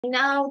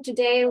Now,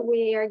 today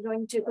we are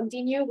going to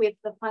continue with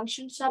the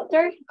function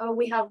chapter.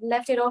 We have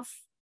left it off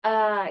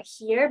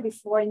here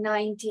before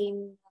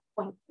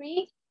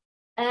 19.3,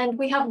 and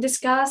we have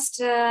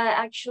discussed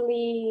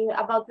actually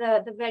about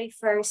the very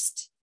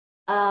first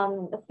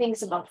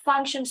things about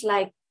functions,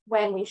 like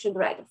when we should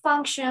write a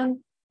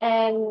function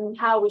and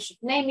how we should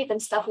name it and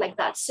stuff like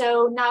that.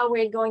 So now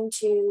we're going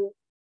to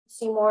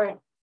see more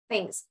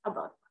things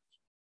about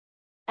functions.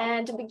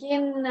 And to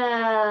begin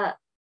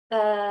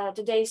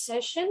today's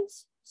session,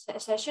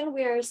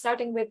 we're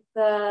starting with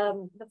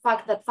the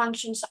fact that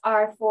functions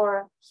are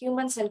for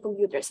humans and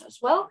computers as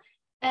well.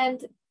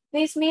 And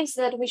this means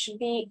that we should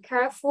be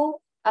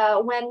careful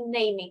when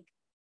naming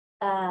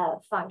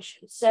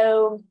functions.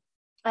 So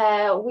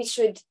we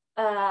should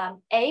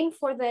aim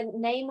for the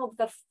name of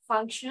the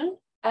function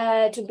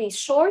to be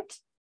short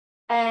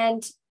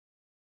and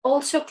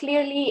also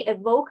clearly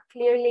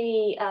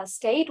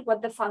state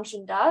what the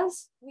function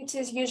does, which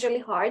is usually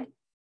hard.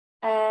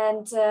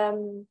 And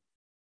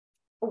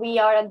we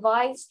are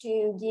advised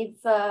to give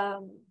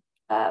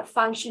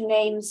function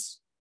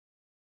names,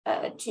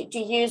 to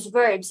use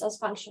verbs as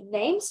function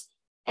names,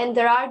 and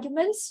their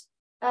arguments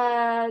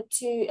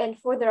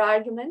for their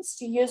arguments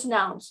to use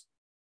nouns.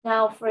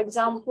 Now, for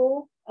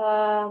example,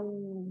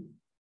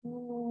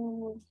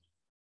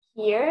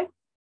 here,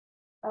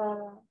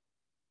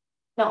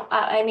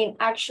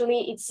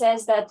 actually it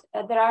says that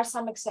there are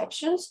some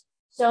exceptions.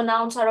 So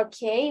nouns are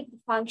okay. The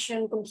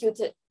function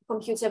computes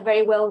a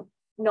very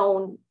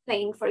well-known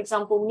thing. For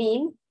example,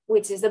 mean,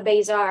 which is the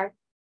base R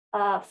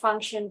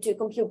function to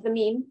compute the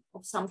mean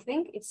of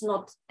something. It's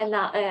not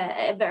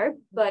a verb,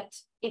 but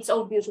it's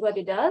obvious what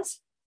it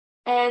does.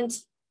 And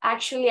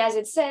actually, as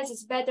it says,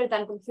 it's better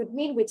than compute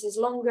mean, which is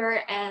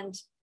longer, and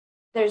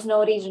there's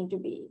no reason to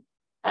be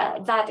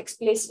that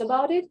explicit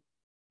about it.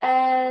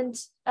 And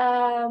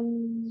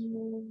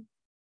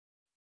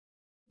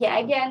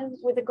again,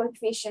 with the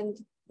coefficient,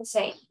 the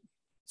same.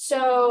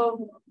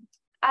 So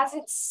as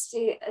it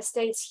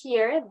states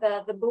here,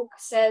 the book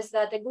says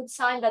that a good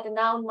sign that a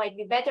noun might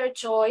be better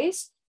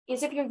choice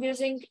is if you're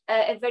using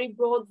a very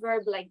broad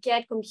verb like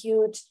get,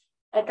 compute,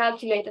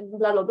 calculate, and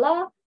blah, blah,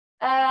 blah.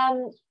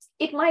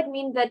 It might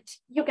mean that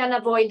you can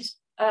avoid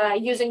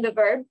using the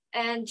verb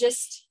and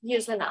just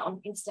use the noun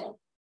instead.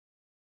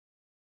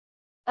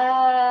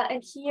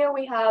 And here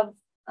we have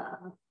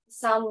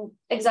some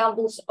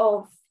examples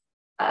of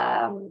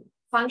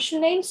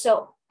function names.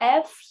 So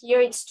F,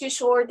 here it's too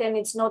short and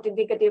it's not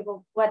indicative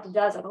of what it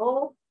does at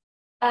all.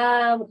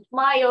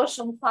 My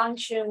awesome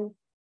function,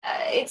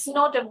 it's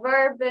not a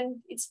verb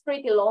and it's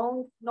pretty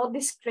long, not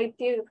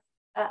descriptive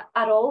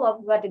at all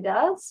of what it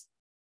does.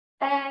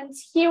 And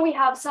here we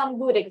have some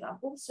good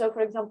examples. So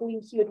for example,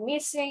 include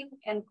missing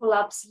and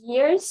collapse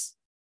years,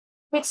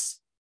 which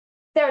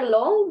they're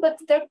long, but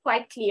they're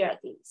quite clear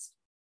at least.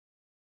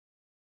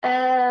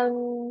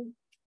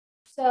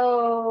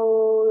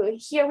 So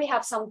here we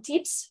have some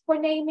tips for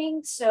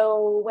naming.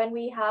 So when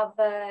we have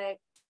a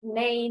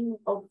name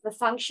of the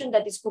function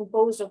that is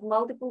composed of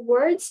multiple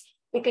words,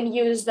 we can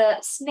use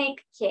the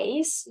snake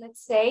case,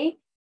 let's say,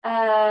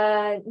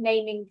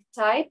 naming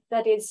type.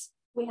 That is,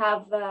 we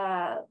have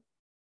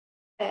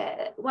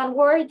one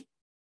word,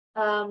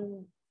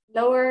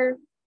 lower,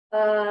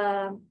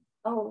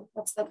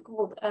 what's that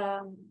called?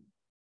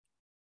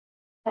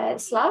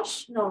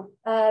 Slash? No,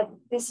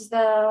 this is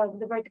the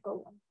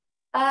vertical one.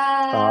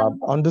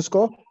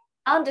 Underscore?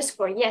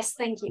 Underscore, yes,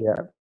 thank you.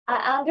 Yeah.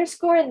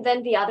 Underscore and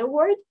then the other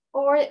word,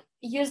 or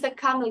use the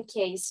camel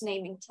case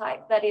naming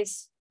type. That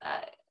is,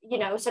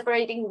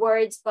 separating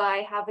words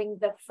by having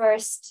the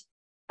first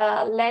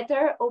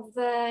letter of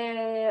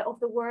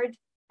the word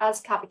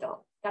as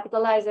capital.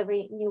 Capitalize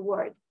every new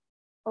word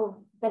of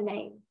the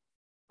name.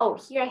 Oh,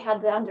 here I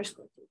had the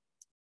underscore too.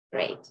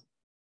 Great.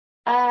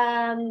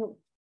 And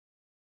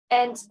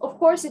of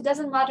course, it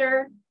doesn't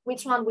matter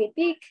which one we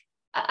pick,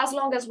 as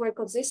long as we're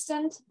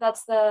consistent.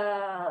 That's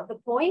the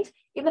point,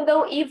 even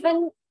though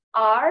even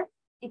R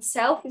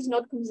itself is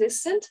not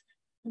consistent,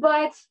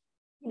 but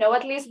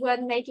at least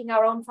when making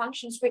our own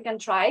functions, we can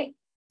try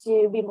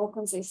to be more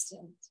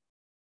consistent.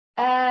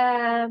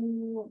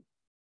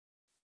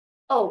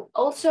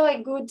 Also a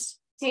good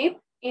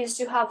tip is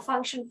to have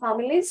function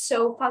families,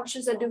 so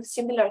functions that do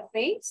similar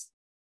things.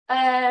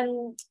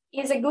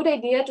 It's a good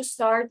idea to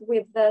start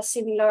with the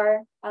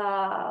similar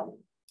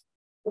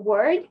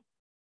word,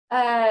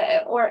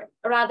 or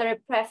rather a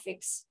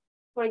prefix.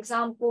 For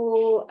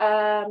example,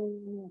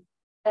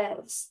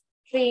 the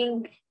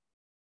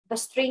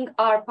string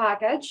R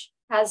package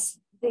has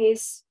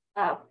this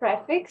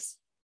prefix,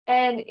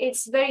 and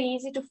it's very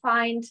easy to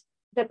find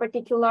the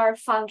particular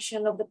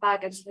function of the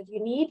package that you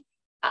need.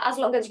 As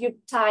long as you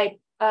type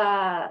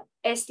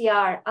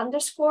str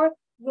underscore,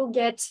 you'll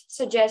get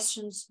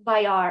suggestions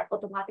by R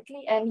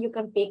automatically, and you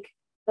can pick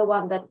the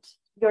one that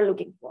you're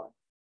looking for.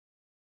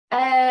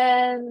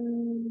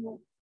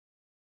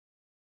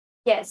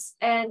 Yes,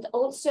 and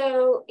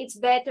also it's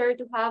better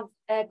to have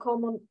a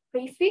common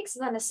prefix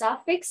than a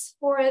suffix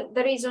for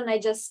the reason I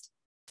just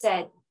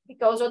said,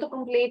 because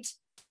autocomplete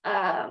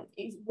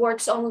it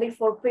works only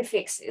for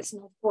prefixes,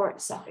 not for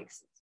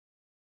suffixes.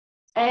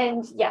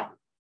 And yeah,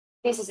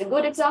 this is a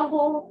good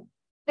example.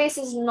 This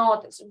is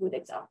not a good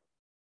example.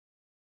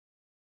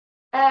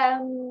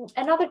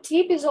 Another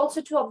tip is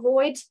also to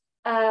avoid,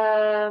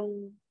 I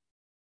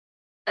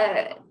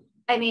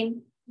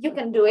mean, you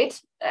can do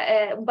it,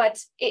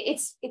 but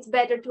it's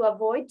better to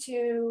avoid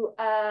to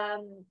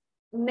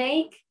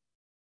name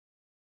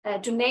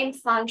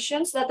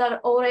functions that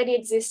are already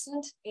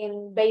existent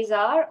in base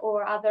R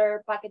or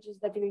other packages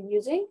that you're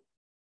using.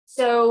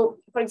 So,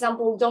 for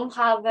example, don't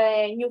have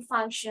a new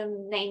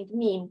function named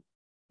mean,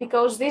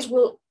 because this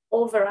will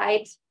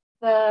override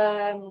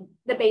the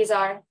base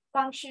R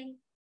function,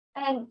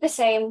 and the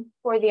same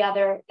for the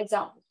other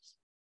examples.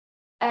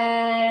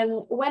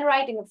 When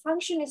writing a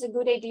function, it's a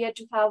good idea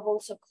to have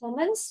also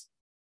comments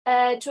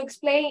to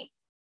explain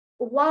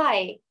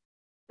why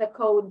the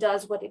code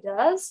does what it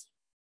does,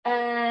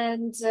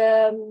 and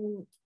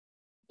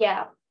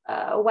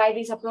why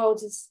this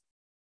approach is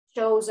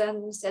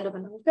chosen instead of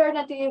an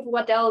alternative.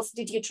 What else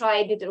did you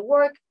try? Did it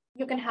work?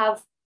 You can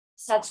have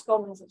such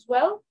comments as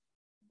well,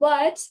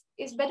 but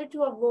it's better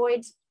to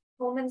avoid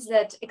comments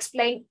that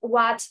explain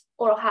what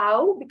or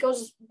how,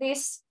 because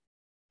this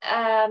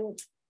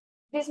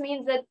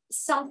means that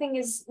something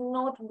is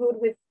not good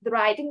with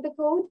writing the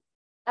code.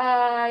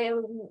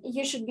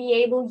 You should be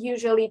able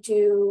usually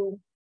to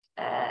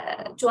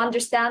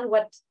understand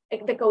what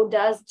the code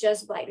does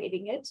just by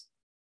reading it.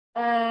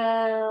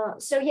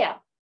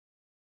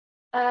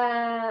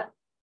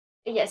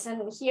 Yes,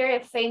 and here a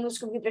famous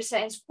computer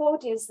science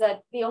quote is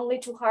that the only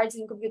two hards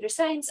in computer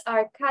science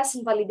are CAS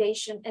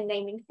invalidation and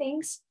naming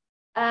things.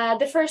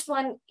 The first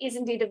one is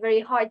indeed a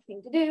very hard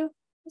thing to do.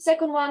 The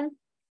second one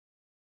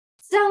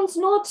sounds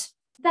not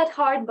that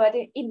hard, but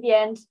in the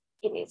end,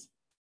 it is.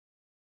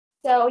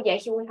 So yeah,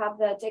 here we have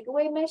the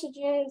takeaway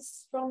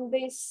messages from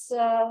this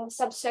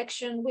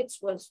subsection,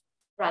 which was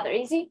rather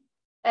easy.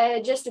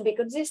 Just to be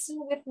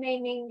consistent with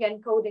naming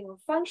and coding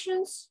of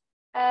functions,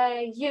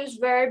 use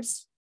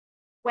verbs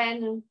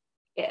when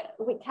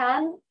we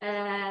can,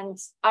 and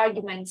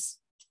arguments,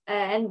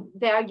 and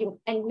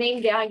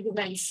name the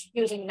arguments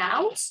using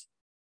nouns.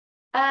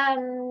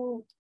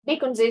 Be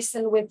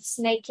consistent with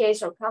snake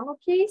case or camel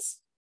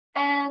case,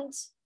 and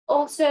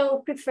also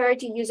prefer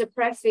to use a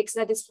prefix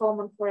that is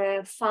common for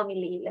a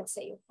family, let's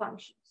say, of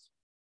functions,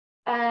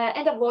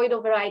 and avoid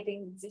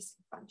overriding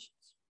existing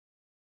functions.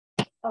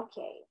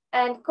 Okay,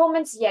 and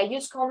comments, yeah,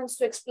 use comments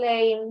to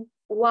explain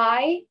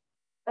why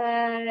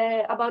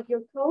about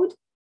your code.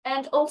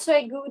 And also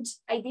a good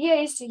idea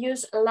is to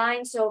use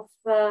lines of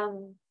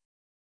what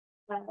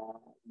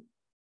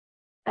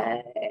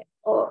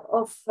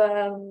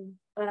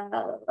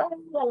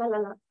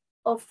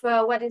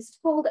is it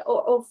called,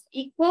 or of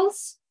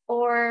equals,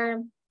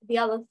 or the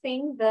other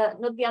thing,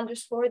 not the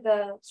underscore,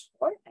 the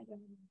score, I don't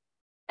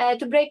know,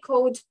 to break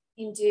our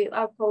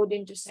code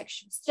into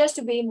sections, just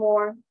to be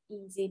more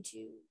easy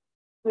to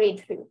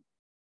read through.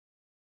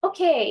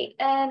 Okay,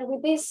 and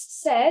with this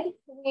said,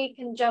 we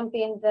can jump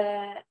in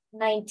the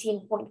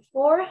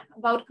 19.4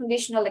 about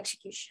conditional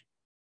execution.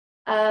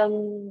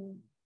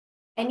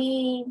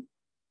 Any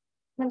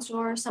comments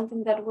or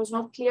something that was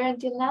not clear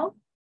until now?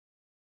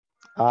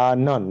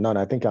 None.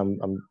 I think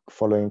I'm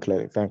following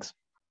clearly. Thanks.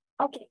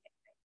 Okay,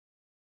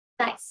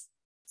 nice.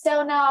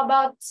 So now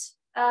about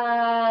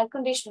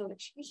conditional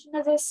execution,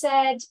 as I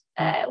said,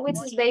 which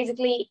is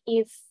basically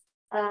if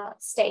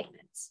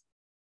statements.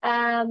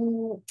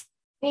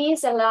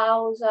 This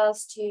allows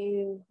us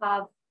to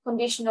have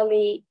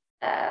conditionally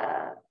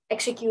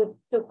execute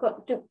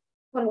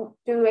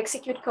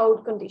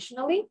code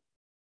conditionally.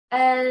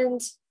 And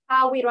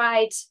how we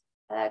write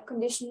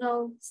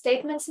conditional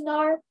statements in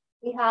R,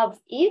 we have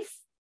if,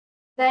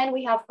 then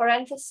we have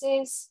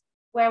parentheses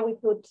where we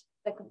put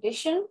the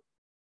condition,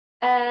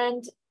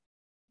 and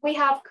we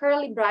have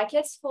curly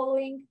brackets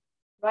following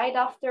right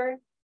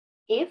after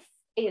if,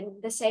 in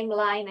the same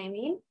line, I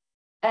mean.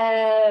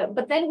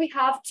 But then we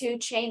have to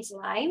change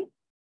line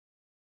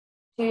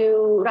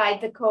to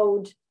write the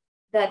code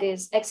that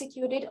is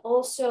executed.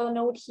 Also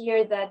note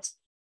here that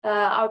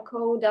our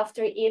code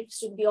after if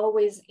should be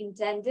always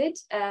intended.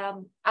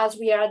 As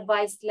we are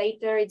advised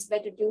later, it's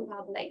better to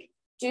have like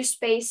two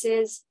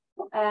spaces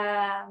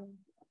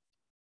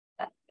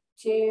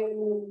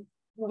to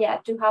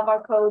have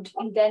our code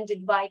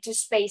indented by two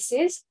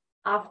spaces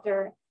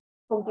after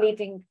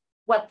completing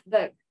what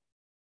the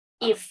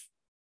if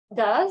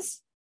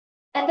does.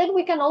 And then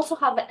we can also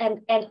have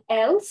an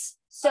else.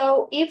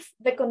 So if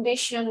the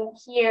condition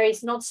here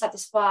is not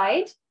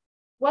satisfied,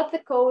 what the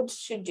code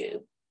should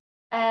do.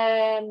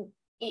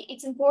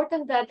 It's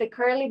important that the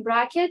curly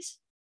bracket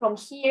from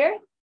here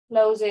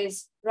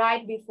closes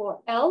right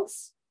before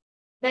else.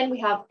 Then we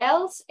have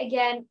else,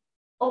 again,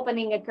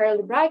 opening a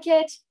curly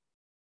bracket.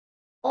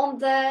 On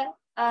the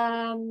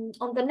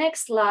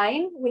next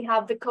line, we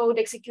have the code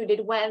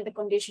executed when the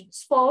condition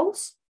is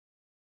false.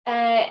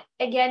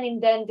 Again,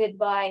 indented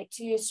by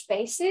two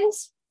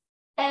spaces.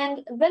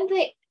 And then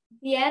the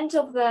end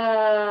of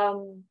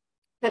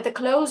the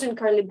closing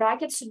curly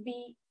bracket should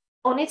be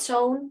on its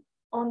own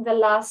on the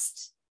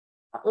last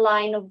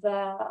line of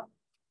the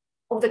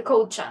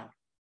code chunk.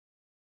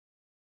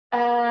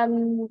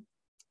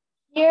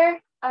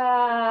 Here,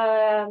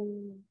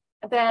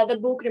 the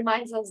book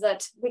reminds us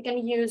that we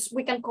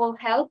can call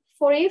help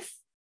for if,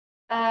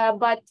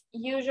 but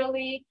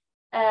usually,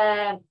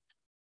 not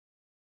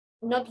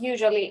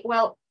usually,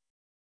 well,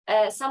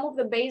 some of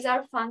the base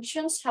R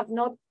functions have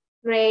not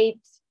great,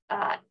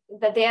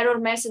 the error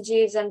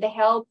messages and the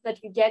help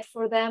that you get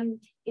for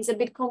them is a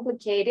bit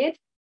complicated.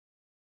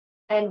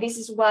 And this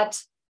is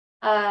what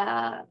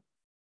the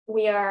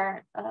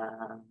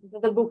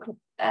book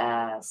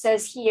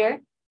says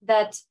here,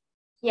 that,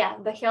 yeah,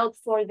 the help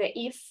for the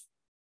if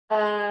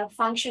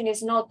function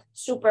is not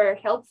super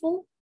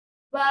helpful,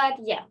 but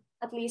yeah,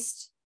 at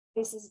least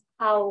this is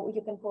how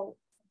you can call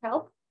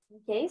help in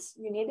case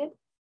you need it.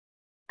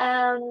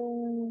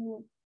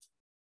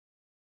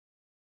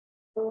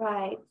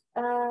 Right.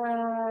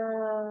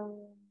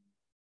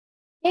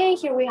 Okay,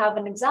 here we have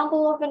an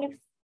example of an if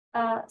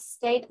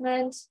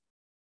statement.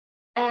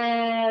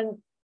 And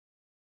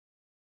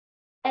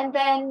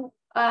then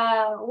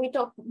we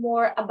talk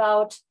more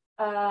about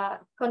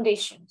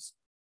conditions.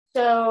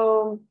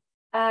 So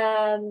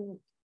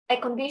a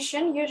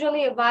condition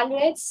usually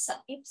evaluates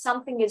if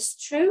something is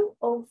true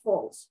or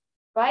false,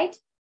 right?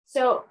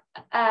 So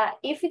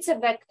if it's a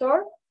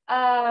vector,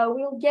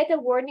 we'll get a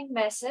warning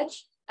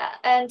message.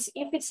 And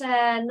if it's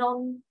a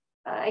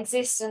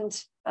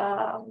non-existent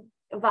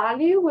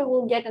value, we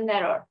will get an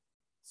error.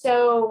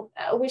 So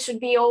we should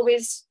be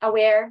always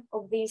aware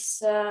of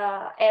these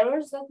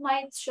errors that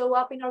might show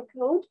up in our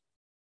code.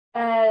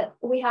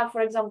 We have,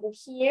 for example,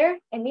 here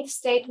an if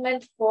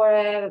statement for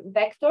a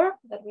vector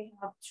that we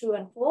have true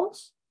and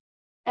false.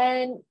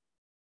 And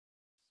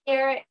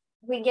here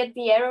we get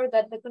the error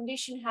that the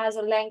condition has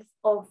a length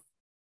of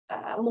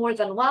more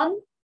than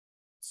 1.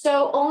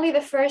 So only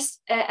the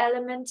first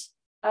element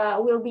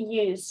will be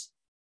used.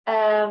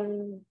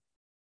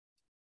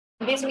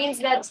 This means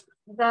that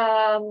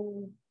the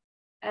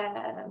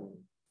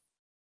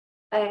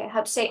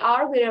how to say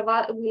R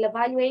will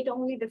evaluate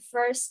only the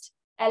first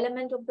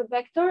element of the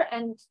vector,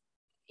 and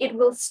it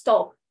will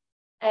stop.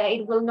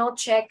 It will not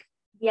check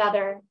the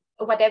other,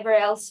 whatever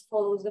else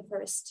follows the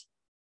first.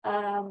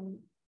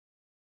 The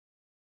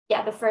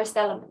first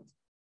element.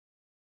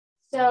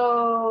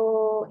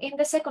 So in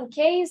the second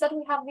case that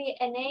we have the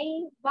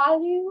NA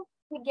value,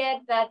 we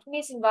get that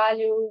missing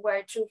value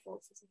where true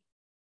false is.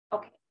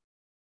 Okay.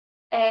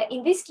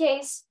 In this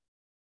case,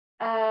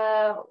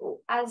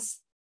 as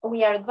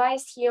we are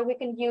advised here, we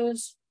can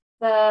use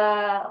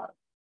the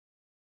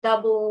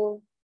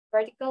double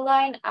vertical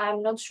line.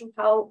 I'm not sure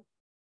how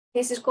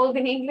this is called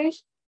in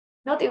English,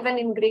 not even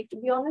in Greek, to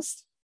be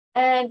honest,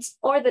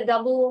 or the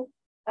double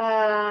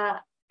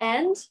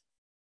AND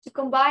to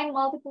combine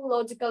multiple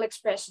logical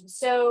expressions.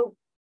 So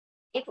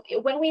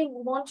when we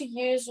want to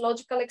use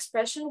logical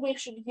expression, we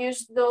should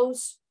use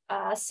those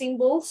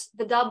symbols,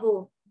 the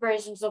double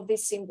versions of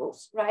these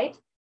symbols, right?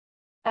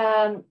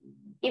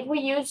 If we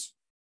use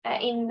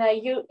in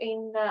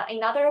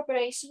other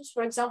operations,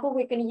 for example,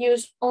 we can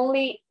use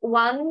only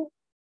one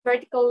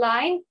vertical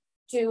line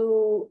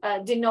to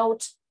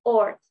denote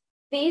or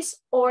this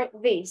or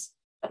this.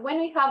 But when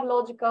we have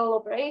logical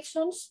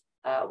operations,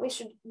 we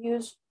should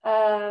use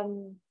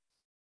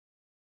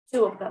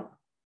 2 of them.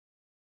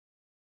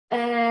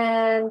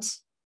 And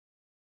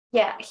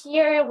yeah,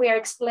 here we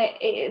are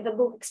the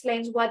book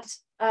explains what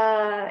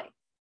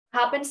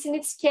happens in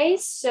its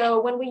case. So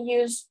when we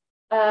use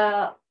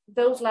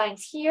those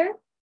lines here,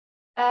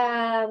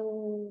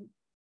 the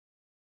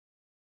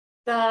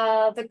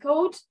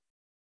code,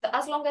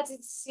 as long as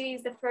it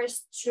sees the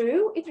first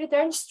true, it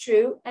returns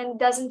true and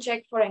doesn't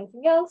check for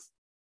anything else.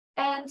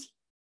 And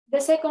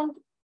the second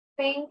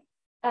thing,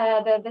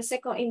 in the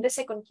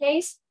second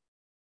case,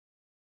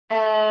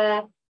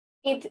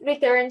 it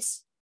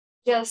returns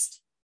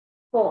just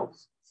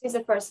false. Sees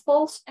the first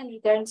false and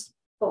returns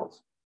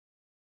false.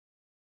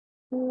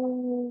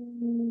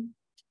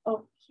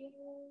 Okay.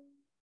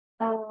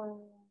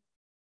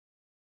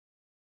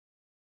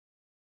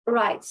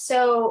 Right.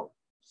 So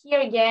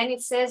here again,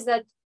 it says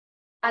that,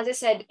 as I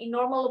said, in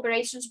normal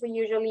operations, we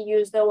usually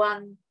use the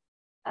one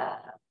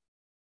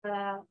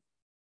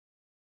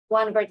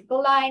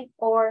vertical line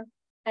or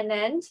an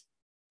end,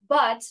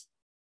 but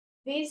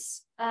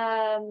these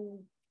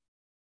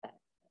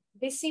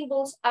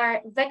symbols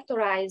are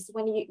vectorized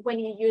when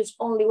you use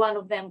only one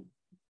of them.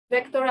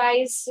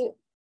 Vectorize,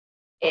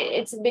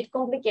 it's a bit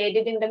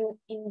complicated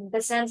in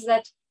the sense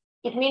that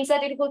it means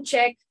that it will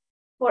check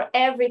for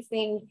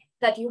everything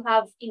that you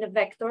have in a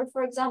vector,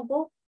 for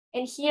example.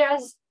 And here,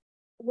 as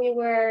we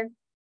were,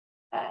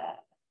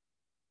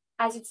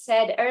 as it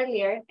said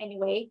earlier,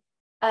 anyway,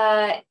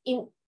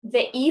 in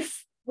the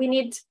if, we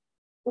need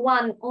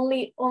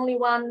only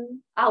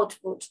one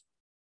output.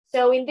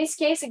 So in this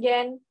case,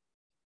 again,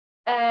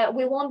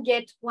 we won't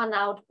get one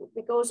output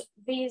because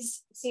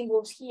these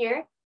symbols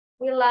here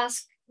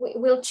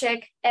will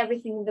check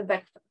everything in the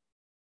vector.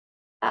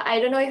 I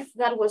don't know if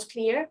that was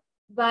clear,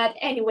 but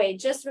anyway,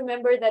 just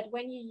remember that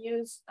when you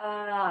use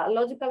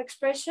logical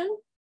expression,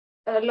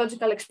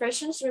 logical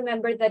expressions,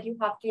 remember that you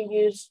have to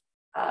use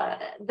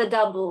the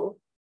double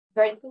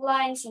vertical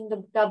lines and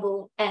the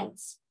double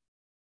ends.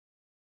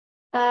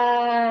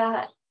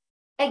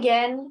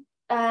 Again,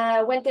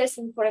 when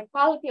testing for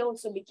equality,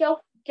 also be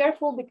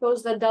careful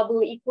because the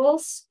double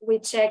equals,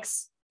 which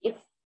checks if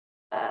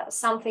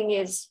something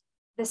is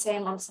the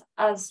same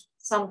as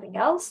something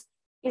else,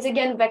 is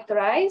again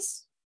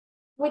vectorized,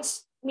 which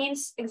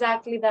means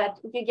exactly that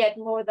you get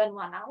more than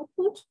one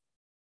output.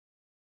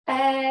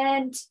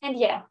 And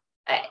yeah,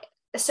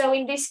 so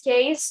in this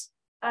case,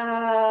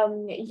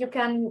 you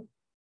can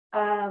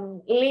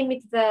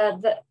limit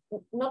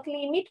not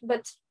limit,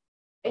 but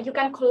you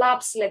can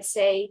collapse, let's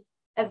say,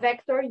 a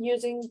vector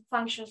using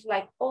functions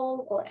like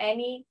all or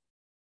any.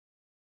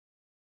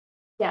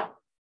 Yeah.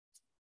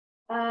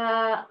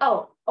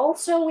 Oh,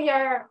 also we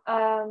are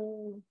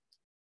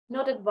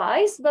not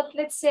advised, but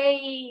let's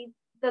say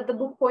that the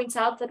book points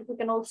out that we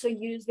can also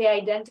use the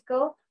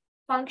identical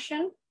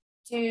function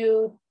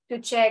to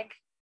check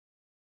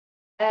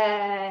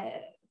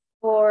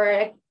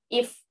for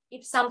if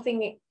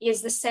something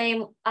is the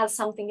same as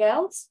something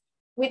else,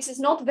 which is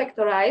not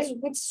vectorized,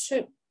 which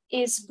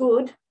is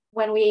good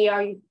when we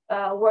are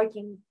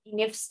working in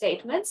if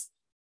statements,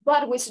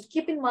 but we should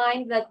keep in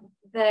mind that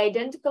the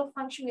identical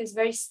function is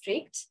very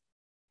strict,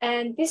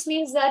 and this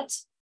means that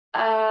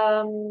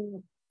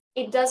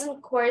it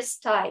doesn't coerce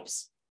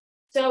types.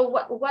 So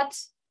what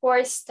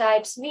coerce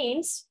types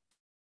means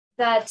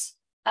that,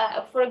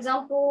 for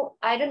example,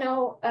 I don't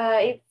know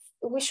if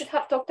we should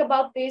have talked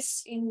about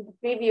this in the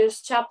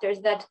previous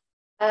chapters, that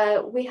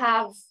we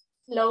have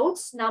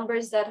floats,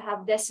 numbers that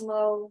have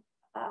decimal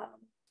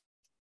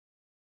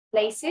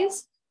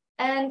places,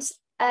 and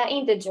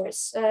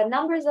integers,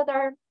 numbers that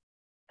are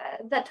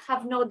that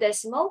have no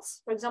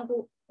decimals, for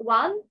example,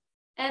 1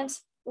 and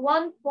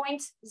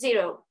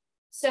 1.0.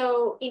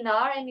 So in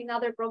R and in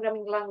other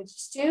programming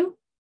languages too,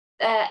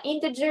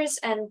 integers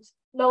and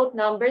float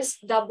numbers,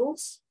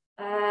 doubles,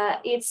 are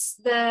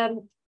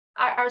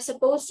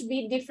supposed to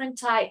be different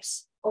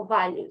types of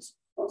values.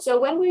 So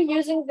when we're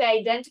using the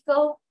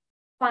identical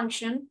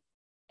function,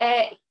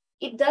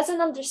 it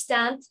doesn't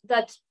understand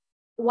that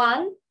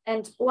 1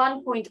 and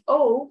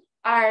 1.0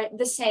 are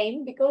the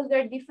same because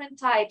they're different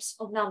types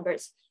of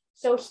numbers.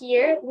 So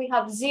here we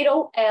have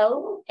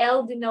 0L,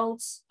 L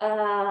denotes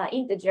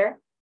integer,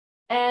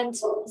 and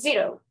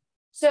 0.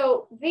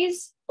 So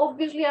these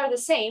obviously are the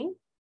same,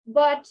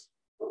 but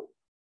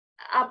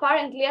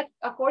apparently,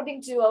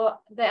 according to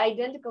the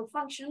identical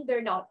function,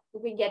 they're not.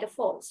 We get a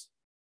false.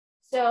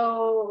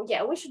 So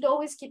yeah, we should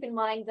always keep in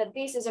mind that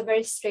this is a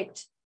very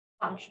strict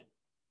function.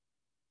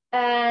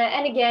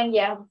 And again,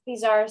 yeah,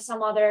 these are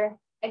some other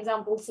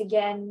examples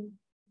again,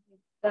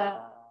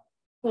 the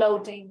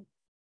floating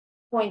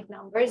point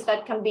numbers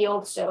that can be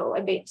also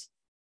a bit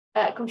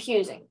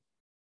confusing.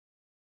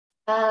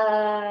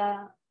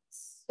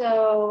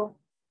 So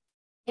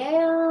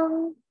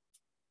yeah,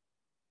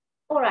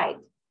 all right.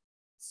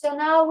 So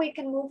now we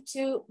can move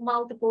to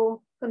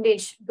multiple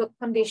conditions.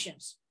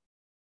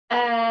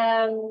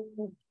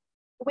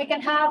 We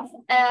can have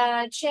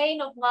a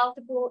chain of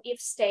multiple if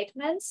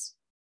statements.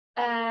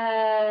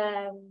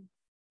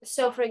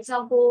 So for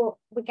example,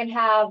 we can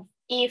have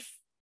if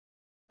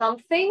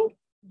something,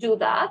 do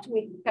that.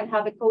 We can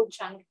have a code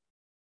chunk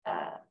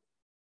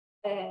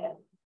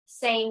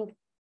saying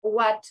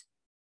what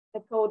the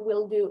code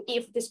will do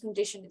if this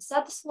condition is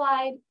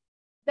satisfied.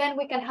 Then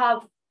we can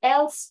have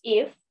else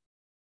if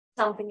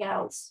something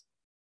else.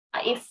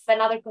 If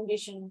another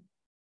condition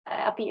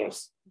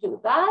appears, do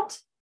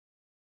that.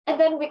 And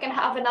then we can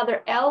have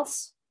another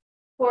else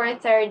for a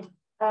third,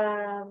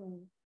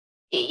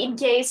 in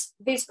case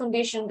this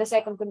condition, the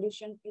second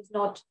condition, is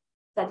not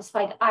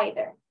satisfied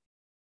either.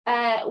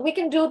 We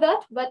can do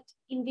that, but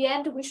in the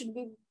end, we should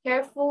be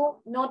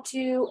careful not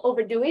to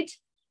overdo it,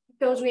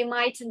 because we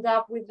might end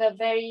up with a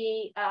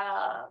very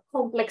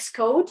complex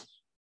code.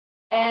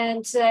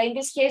 And in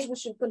this case, we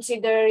should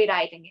consider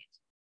rewriting it.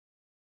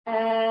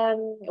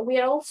 We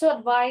are also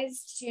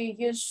advised to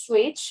use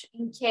switch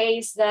in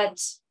case that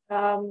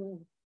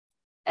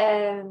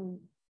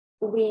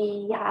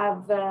we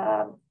have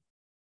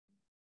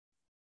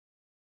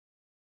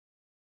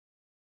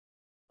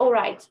all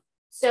right.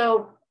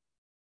 So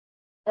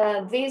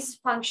this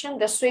function,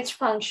 the switch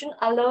function,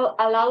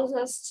 allows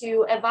us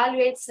to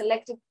evaluate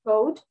selected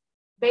code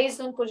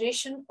based on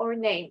position or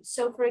name.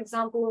 So for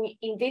example,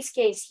 in this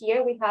case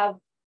here, we have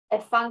a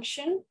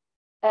function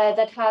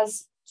that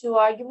has two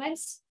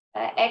arguments,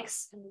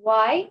 X and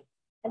Y,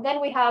 and then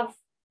we have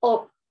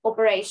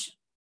operation.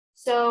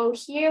 So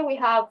here we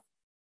have,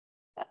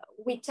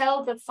 we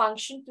tell the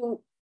function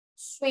to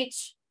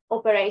switch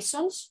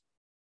operations.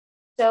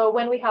 So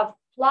when we have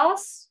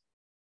plus,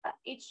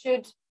 it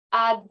should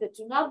add the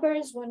two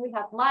numbers. When we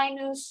have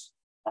minus,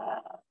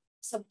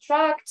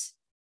 subtract,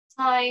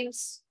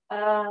 times,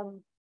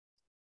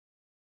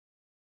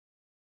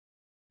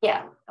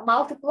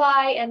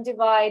 multiply and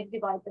divide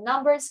the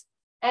numbers.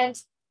 And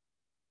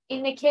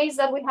in the case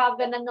that we have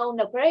an unknown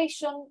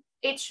operation,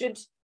 it should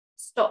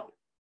stop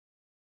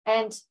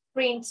and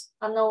print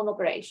unknown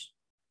operation.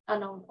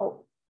 unknown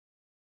O.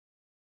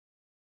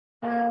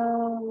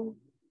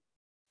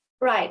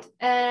 Right,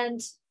 and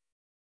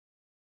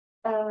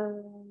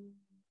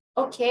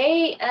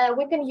okay,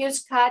 we can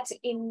use cat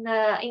in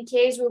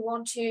case we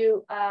want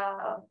to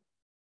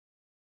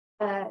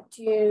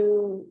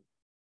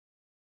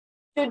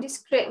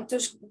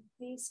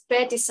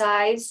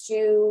discretize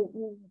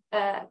to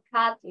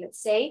cat,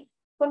 let's say,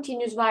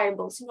 continuous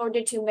variables in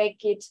order to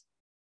make it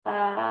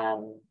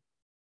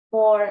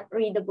more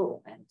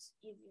readable and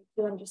easier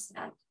to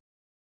understand.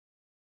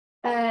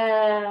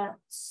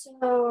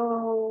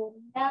 So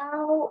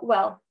now,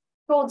 well,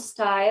 code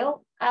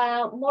style,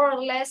 more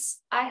or less,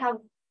 I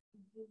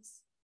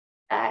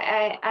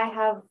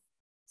have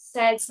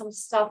said some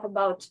stuff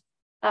about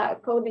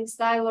coding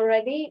style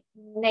already,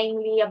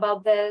 namely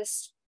about the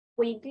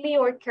squiggly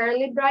or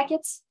curly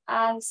brackets,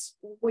 as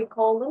we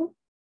call them,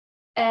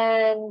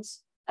 and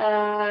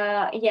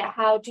yeah,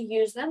 how to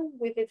use them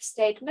with if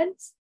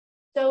statements.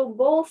 So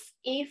both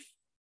if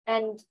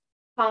and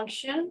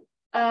function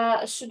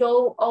should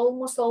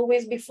almost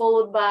always be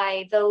followed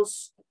by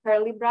those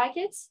curly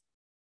brackets.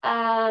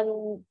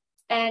 And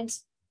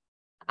as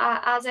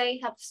I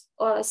have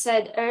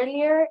said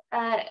earlier,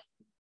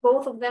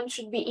 both of them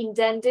should be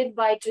indented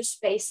by 2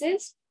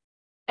 spaces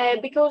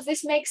because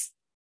this makes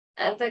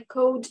the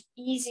code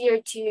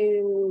easier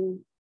to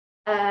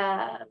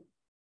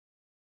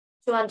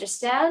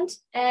understand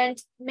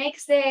and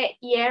makes the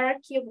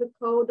hierarchy of the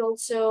code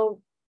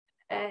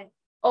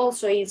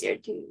also easier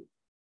to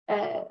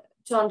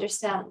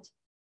understand.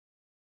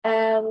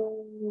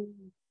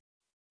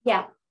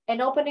 Yeah,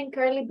 an opening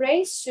curly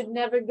brace should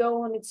never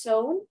go on its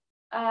own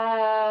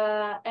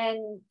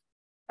and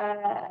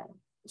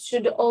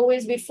should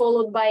always be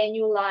followed by a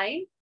new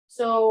line.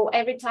 So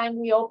every time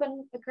we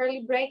open a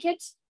curly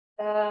bracket,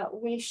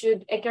 we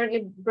should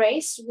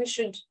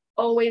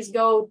always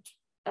go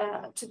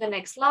to the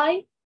next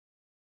line.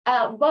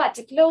 But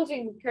a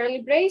closing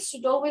curly brace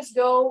should always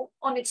go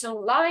on its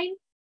own line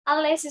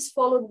unless it's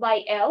followed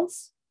by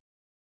else.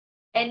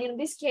 And in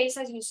this case,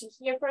 as you see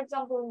here, for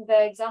example, in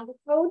the example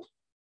code,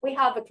 we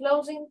have a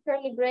closing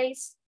curly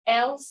brace,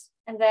 else,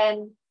 and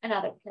then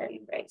another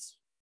curly brace.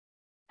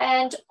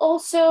 And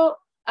also,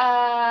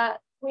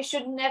 we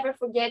should never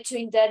forget to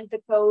indent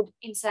the code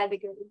inside the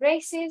curly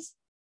braces,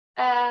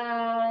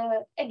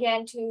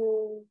 again,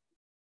 to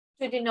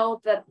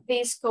denote that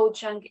this code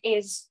chunk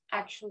is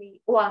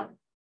actually one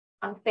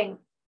thing.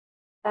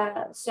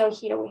 So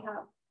here we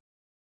have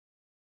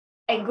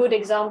a good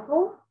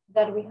example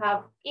that we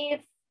have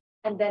if,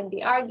 and then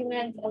the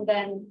argument, and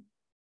then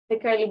the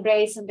curly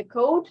brace and the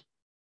code.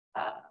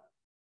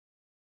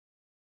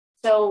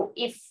 So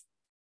if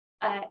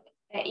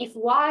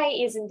y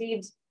is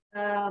indeed,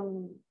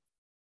 how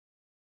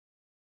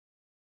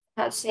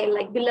to say,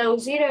 like below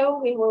 0,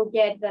 we will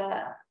get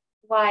the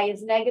y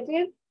is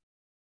negative.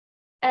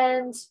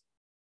 And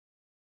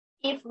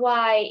if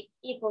y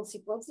equals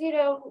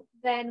 0,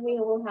 then we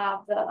will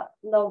have the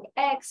log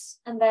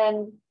x. And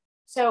then,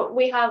 so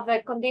we have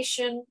a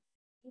condition.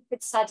 If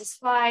it's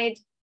satisfied,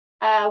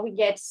 we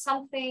get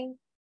something.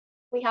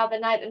 We have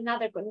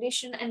another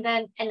condition, and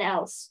then an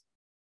else.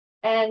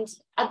 And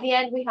at the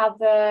end, we have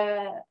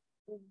the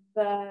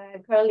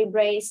curly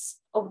brace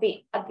at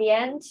the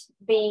end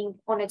being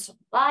on its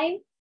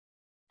line.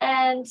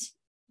 And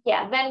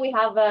yeah, then we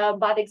have a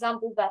bad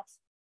example that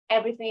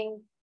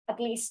everything,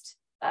 at least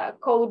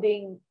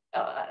coding,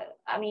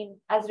 I mean,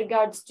 as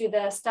regards to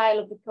the style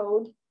of the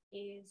code,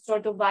 is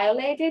sort of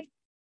violated.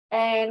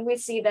 And we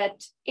see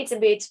that it's a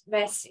bit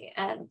messy,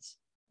 and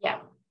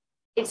yeah,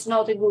 it's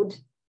not a good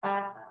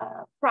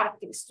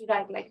practice to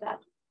write like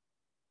that.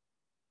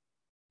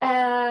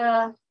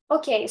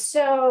 Okay,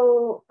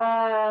 so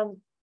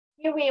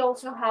here we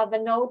also have a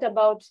note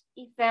about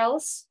if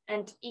else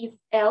and if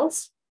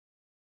else.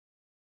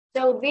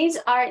 So these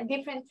are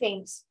different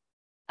things.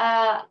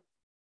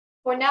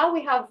 For now,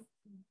 we have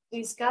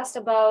discussed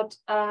about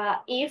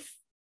if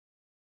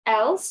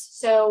else,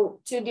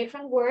 so 2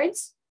 different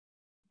words.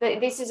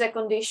 This is a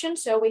condition,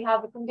 so we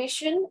have a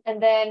condition,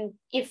 and then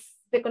if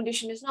the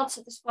condition is not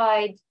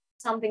satisfied,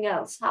 something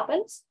else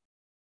happens.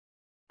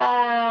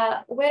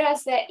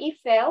 Whereas the if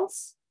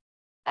else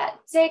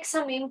takes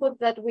some input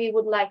that we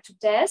would like to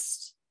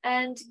test,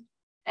 and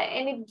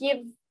it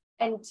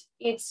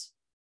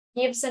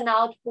gives an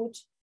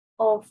output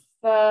of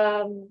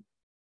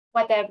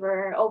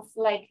whatever, of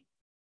like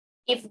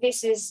if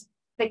this is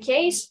the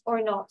case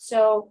or not.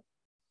 So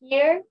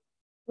here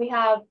we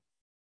have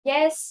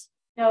yes,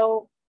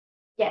 no,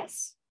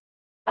 yes,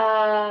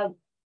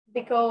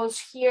 because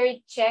here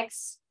it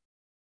checks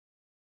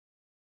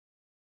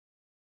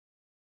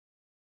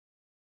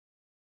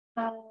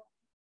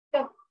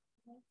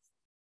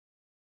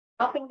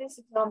up in this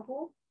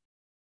example.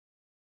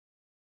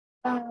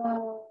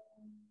 Oh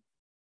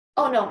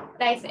no,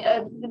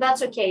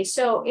 that's okay.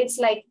 So it's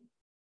like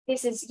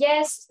this is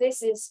yes,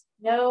 this is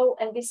no,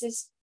 and this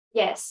is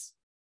yes.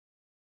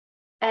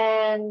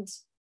 And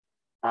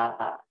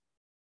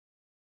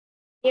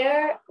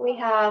here we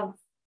have,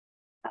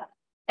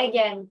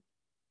 again,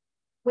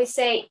 we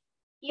say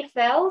if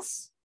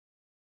else,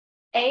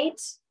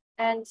 8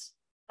 and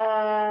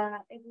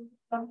if we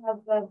don't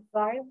have a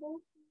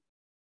variable.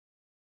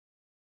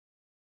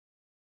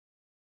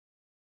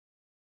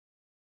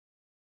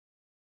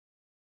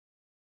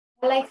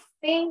 Well, I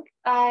think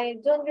I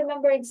don't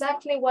remember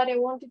exactly what I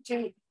wanted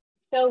to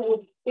show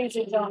with this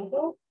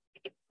example.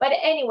 But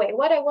anyway,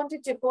 what I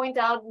wanted to point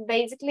out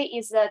basically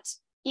is that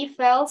if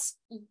else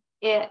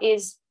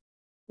is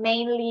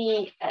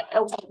mainly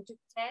a way to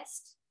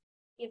test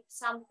if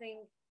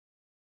something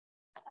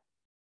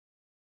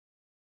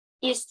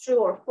is true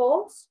or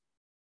false,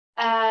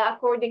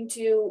 according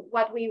to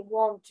what we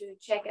want to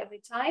check every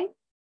time.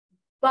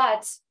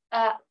 But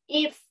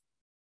if ...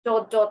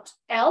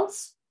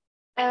 else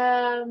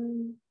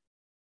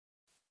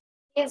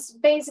is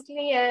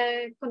basically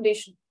a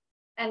condition.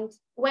 And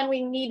when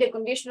we need a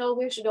conditional,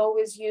 we should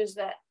always use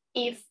the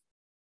if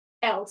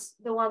else,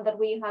 the one that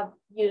we have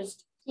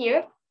used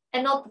here,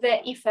 and not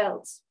the if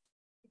else,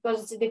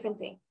 because it's a different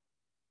thing.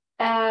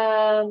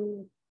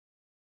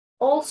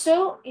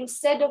 Also,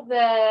 instead of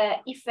the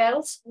if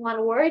else,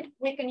 one word,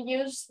 we can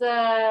use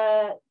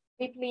the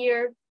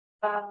clear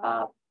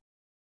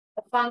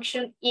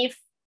function if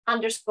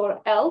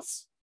underscore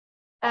else,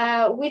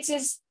 which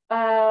is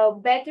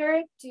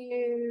better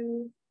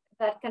to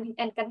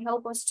can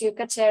help us to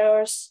catch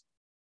errors.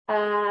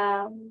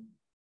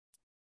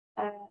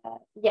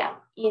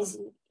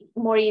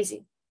 More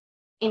easy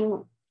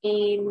in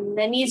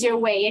an easier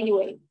way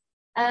anyway.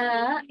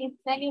 If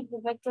any of the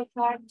vector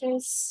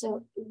characters,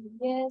 so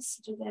yes,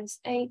 students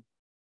 8.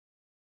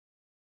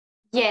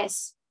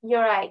 Yes,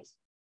 you're right.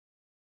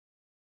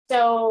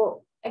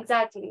 So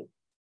exactly.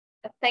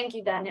 Thank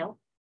you, Daniel.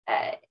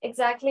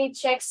 Exactly, it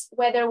checks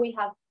whether we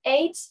have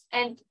 8,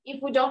 and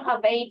if we don't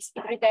have 8,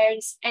 it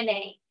returns an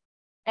A.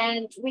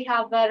 And we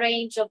have a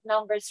range of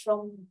numbers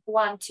from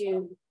 1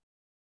 to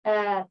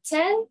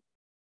 10.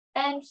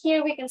 And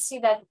here we can see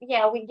that,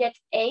 yeah, we get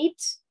 8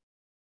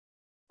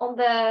 on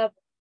the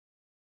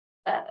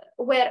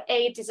where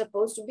 8 is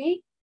supposed to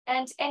be,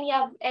 and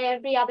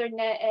every other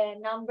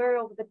number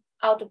of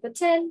out of the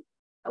 10,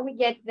 we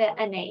get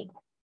an A.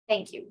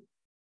 Thank you.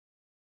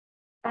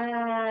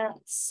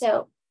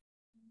 So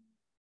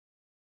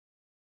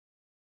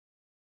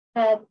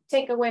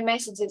takeaway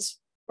messages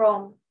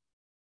from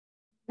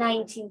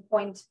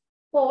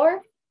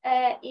 19.4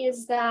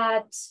 is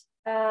that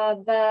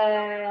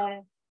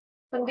the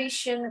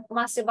condition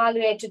must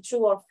evaluate to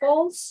true or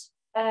false,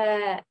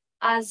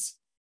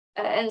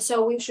 and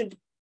so we should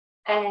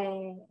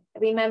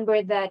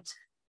remember that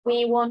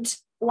we want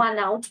one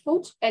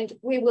output, and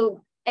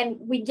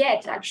we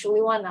get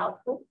actually one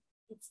output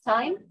each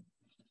time.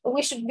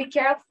 We should be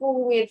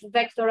careful with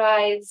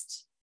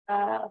vectorized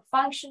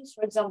functions,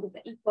 for example,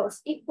 the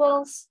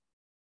equals.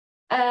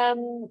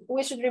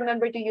 We should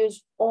remember to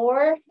use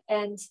or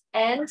and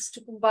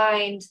to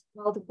combine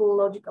multiple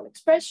logical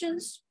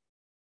expressions.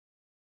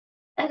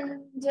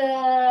 And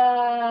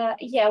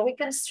yeah, we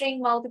can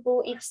string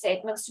multiple if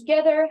statements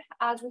together,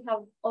 as we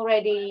have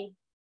already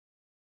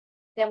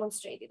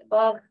demonstrated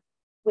above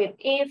with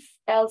if,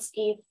 else,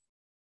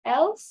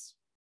 else.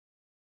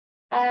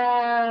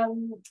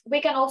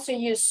 We can also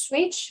use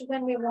switch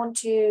when we want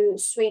to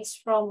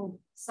switch from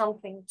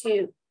something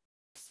to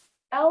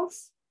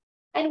else.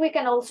 And we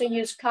can also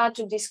use cut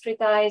to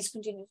discretize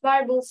continuous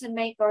variables and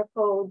make our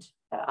code,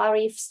 our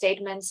if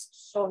statements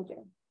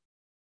shorter.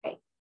 Okay.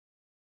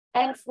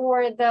 And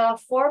for the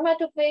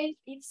format of the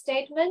if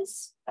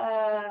statements,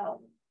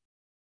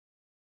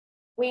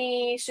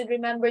 we should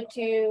remember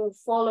to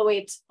follow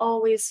it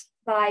always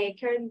by a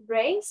curly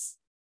brace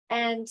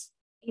and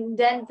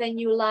indent the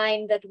new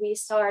line that we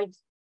start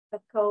the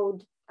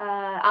code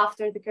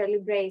after the curly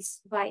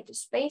brace by 2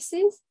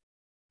 spaces.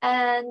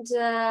 And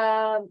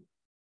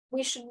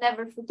we should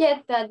never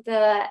forget that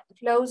the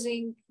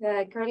closing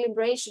curly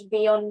brace should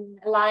be on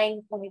a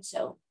line on its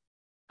own,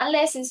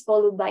 unless it's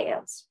followed by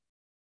else.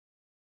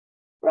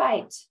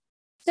 Right,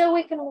 so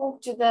we can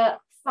move to the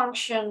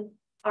function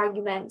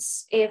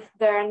arguments if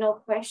there are no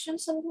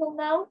questions until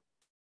now.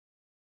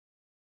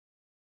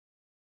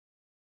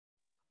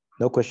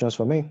 No questions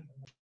for me.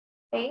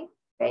 Okay,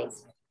 great.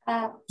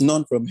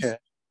 None from here.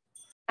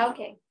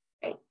 Okay,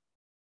 great.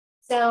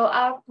 So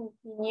I'll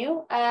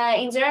continue.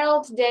 In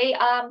general, today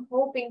I'm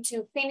hoping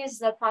to finish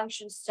the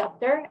functions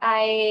chapter.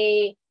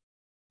 I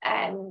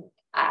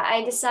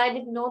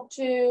decided not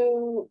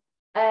to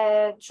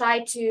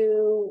try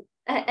to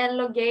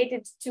elongate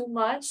it too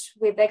much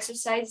with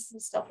exercises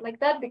and stuff like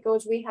that,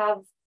 because we have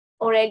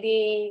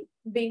already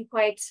been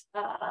quite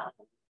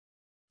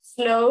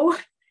slow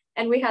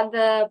and we had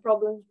the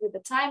problems with the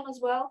time as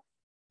well.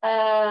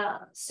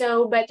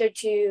 So better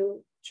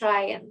to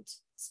try and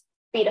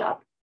speed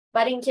up.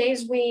 But in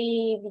case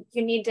you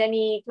need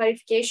any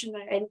clarification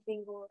or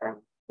anything,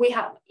 or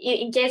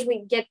in case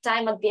we get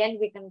time at the end,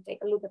 we can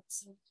take a look at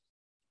this.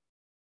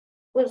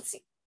 We'll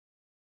see.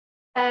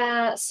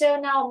 So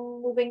now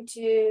moving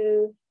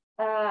to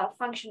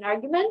function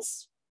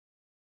arguments.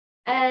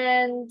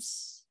 And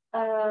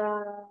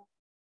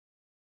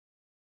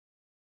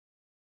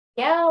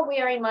yeah, we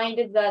are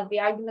reminded that the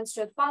arguments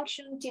to a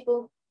function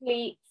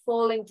typically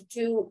fall into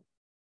two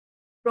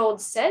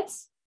broad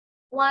sets.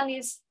 One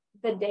is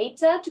the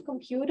data to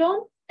compute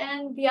on,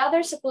 and the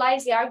other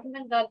supplies the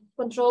argument that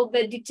control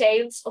the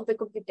details of the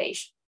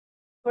computation.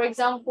 For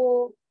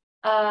example,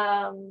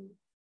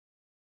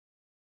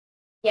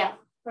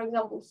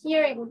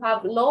 here you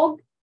have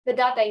log, the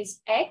data is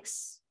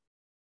x,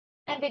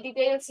 and the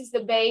details is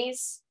the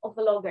base of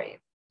the logarithm.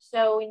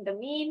 So in the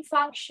mean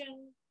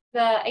function,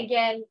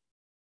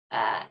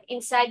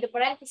 inside the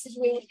parentheses,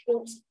 we would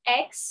put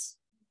x,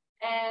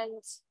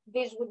 and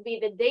this would be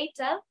the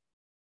data.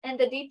 And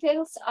the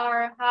details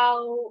are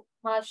how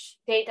much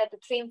data to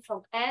trim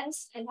from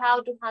ends and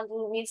how to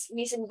handle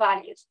missing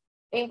values.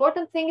 The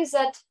important thing is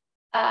that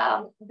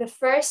the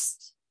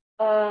first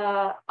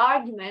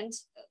argument,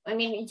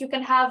 you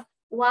can have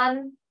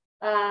one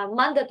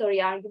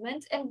mandatory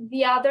argument and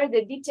the other,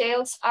 the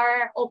details,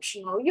 are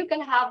optional. You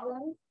can have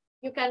them,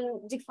 you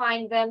can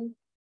define them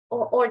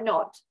or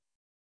not.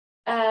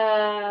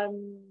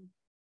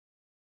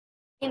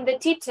 In the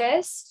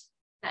t-test,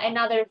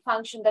 another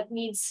function that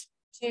needs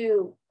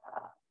two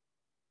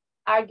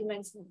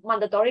arguments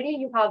mandatorily,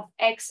 you have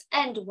x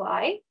and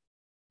y,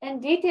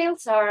 and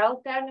details are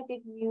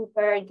alternative, new,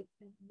 paired,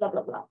 blah,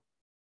 blah, blah.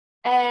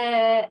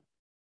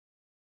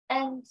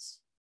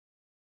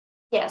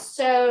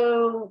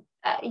 So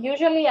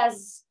usually,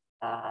 as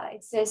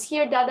it says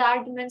here, data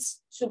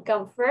arguments should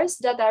come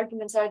first. Data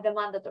arguments are the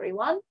mandatory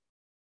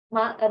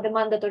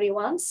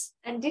ones,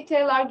 and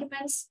detail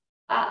arguments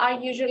are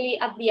usually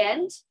at the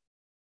end,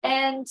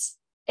 and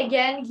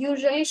again,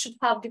 usually should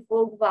have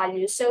default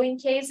values. So in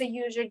case the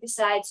user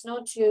decides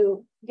not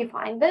to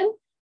define them,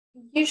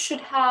 you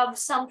should have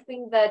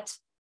something that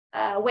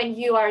when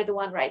you are the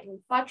one writing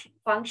the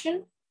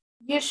function,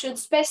 you should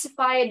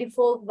specify a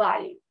default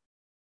value.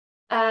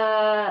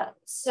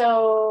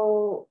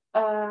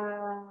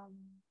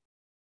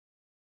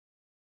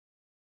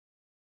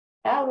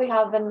 We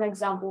have an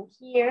example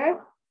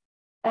here,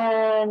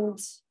 and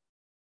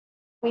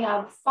we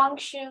have a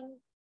function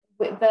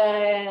with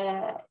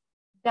the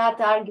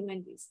data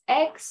argument is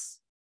x,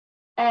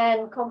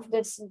 and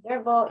confidence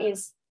interval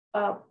is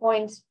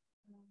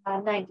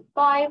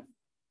 0.95.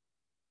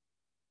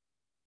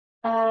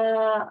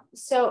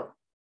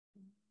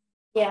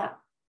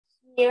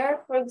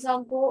 Here, for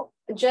example,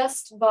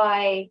 just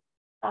by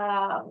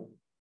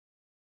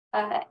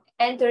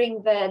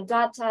entering the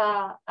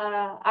data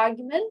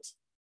argument,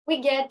 we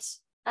get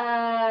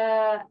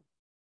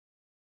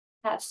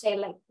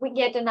we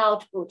get an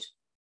output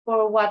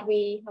for what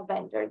we have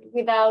entered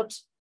without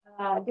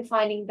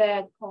defining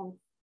the conf.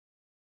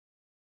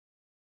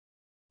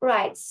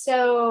 Right,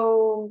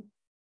 so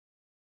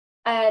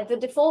the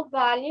default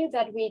value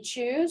that we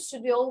choose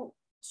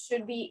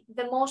should be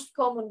the most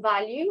common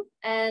value,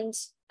 and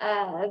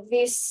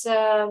this,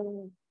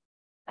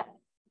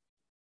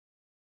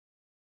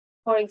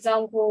 for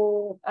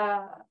example,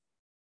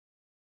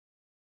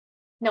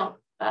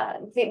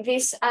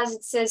 this, as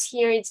it says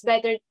here, it's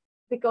better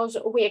because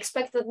we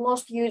expect that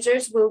most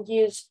users will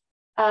use,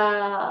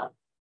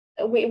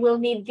 we will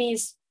need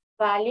this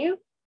value.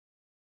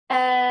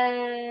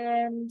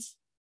 And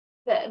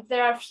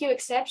there are a few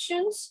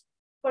exceptions.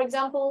 For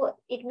example,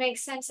 it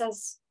makes sense,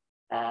 as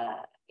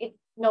it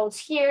notes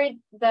here,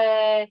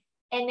 the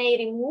NA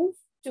remove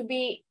to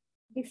be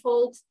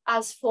default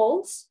as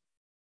false,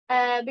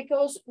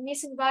 because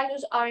missing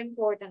values are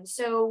important.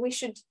 So we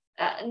should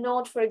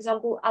not, for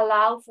example,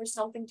 allow for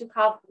something to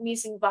have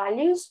missing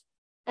values,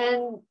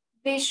 and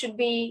this should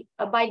be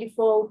by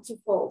default to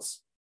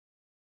false.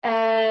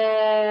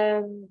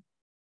 As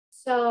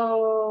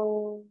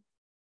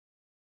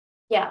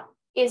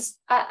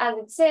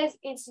it says,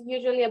 it's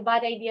usually a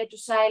bad idea to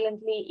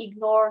silently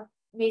ignore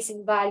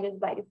missing values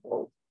by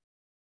default,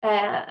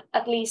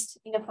 at least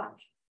in a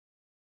function.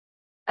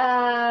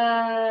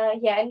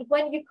 And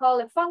when you call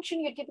a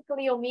function, you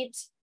typically omit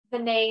the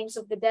names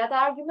of the data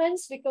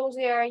arguments because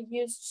they are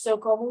used so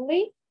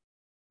commonly.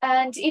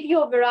 And if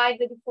you override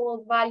the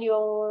default value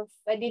of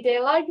a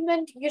detail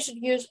argument, you should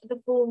use the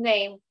full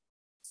name.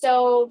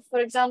 So, for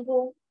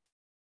example,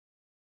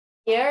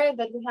 here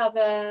that we have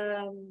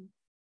an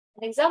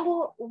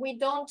example, we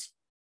don't,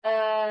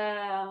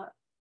 for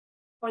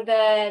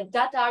the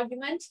data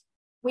argument,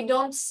 we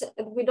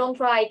don't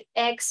write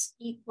x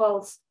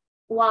equals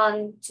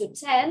 1 to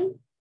 10,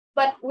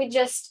 but we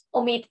just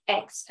omit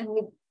x and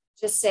we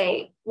just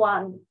say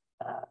 1,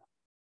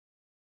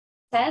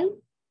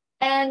 10.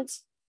 And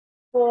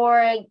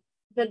for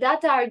the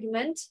data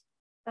argument,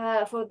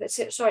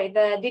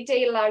 the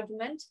detail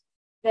argument,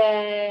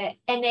 the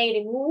NA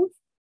remove,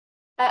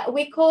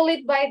 we call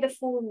it by the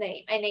full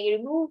name. NA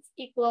remove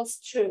equals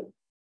true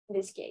in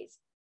this case.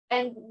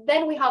 And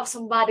then we have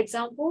some bad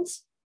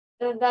examples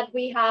that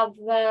we have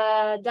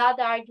the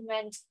data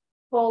argument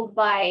called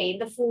by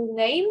the full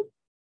name,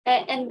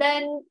 and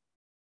then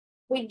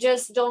we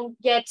just don't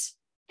get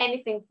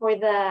anything for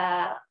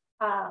the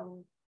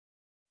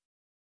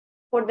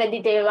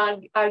detail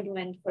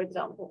argument, for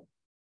example.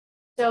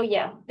 So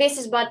yeah, this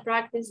is bad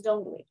practice,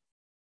 don't do it.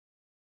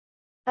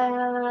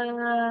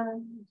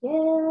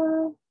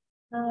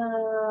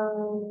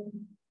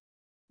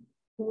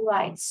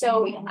 Right,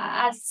 so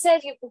as it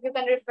says, you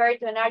can refer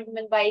to an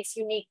argument by its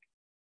unique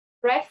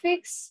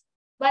prefix,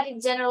 but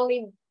it's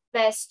generally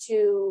best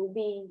to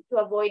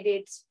avoid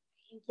it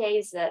in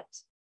case that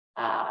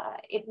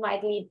it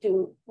might lead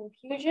to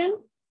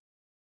confusion.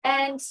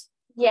 And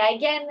yeah,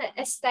 again,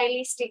 a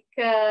stylistic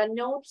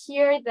note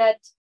here that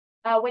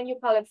when you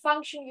call a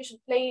function, you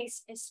should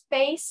place a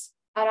space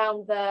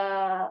around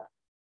the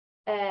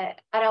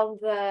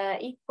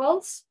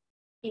equals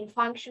in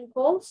function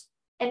calls,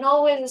 and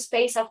always a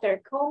space after a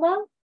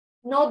comma,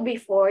 not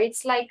before.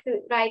 It's like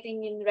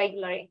writing in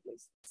regular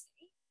English.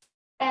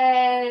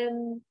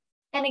 And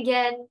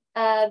again,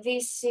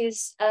 this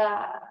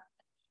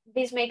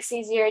makes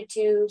easier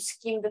to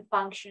skim the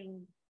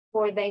function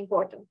for the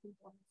important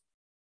components.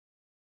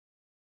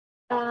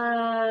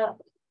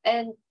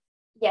 And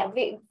yeah,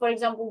 for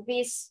example,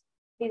 this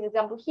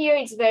example here,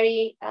 it's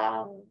very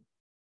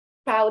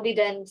crowded,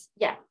 and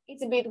yeah,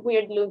 it's a bit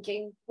weird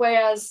looking.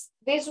 Whereas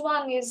this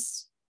one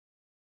is,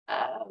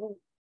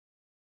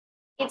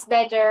 it's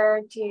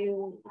better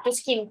to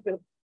skim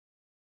through.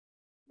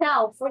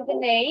 Now for the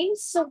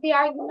names of the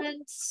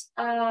arguments,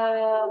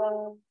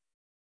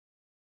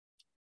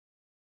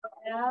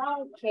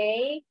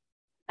 okay,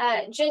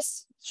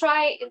 just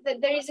try that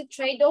there is a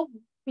trade-off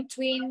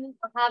between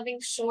having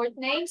short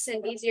names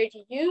and easier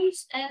to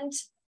use, and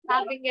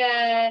having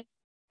a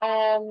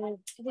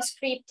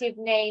descriptive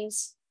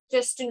names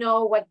just to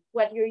know what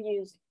you're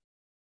using.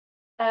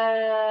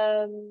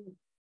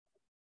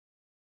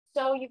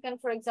 So you can,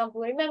 for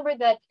example, remember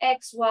that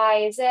X,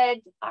 Y,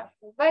 Z are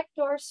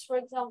vectors. For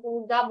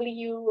example,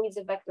 W is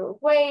a vector of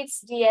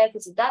weights, DF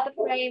is a data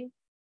frame,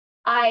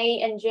 I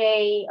and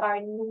J are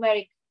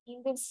numeric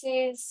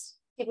indices,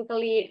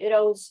 typically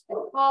rows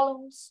and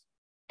columns.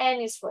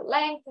 N is for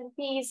length, and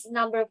P is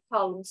number of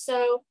columns.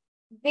 So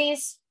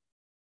it's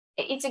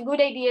a good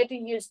idea to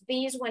use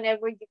these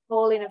whenever you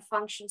call in a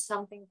function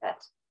something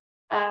that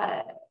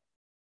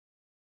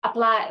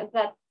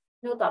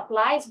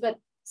but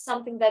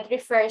something that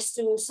refers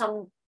to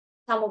some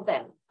of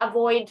them.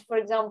 Avoid, for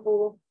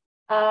example,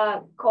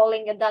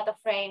 calling a data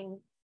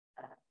frame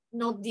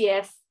not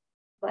DF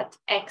but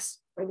X,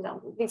 for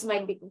example. This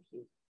might be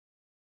confusing.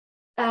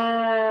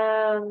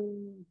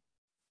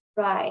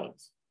 Right.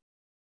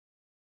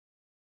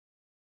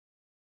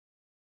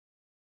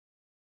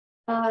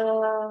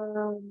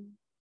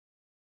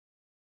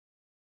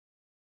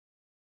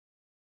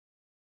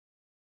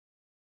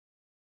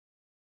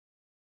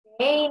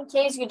 In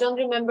case you don't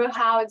remember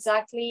how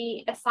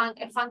exactly a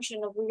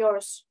function of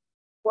yours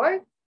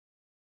works,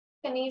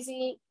 an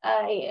easy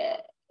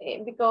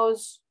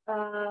because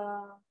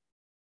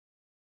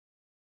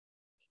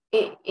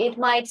you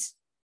might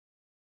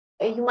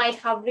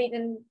have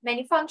written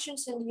many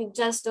functions and you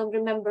just don't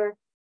remember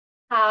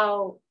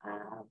how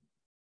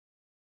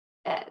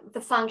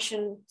the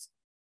function,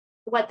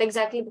 what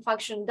exactly the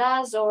function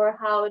does, or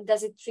how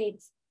does it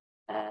treat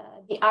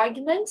the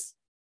arguments.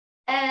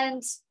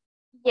 And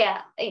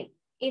yeah,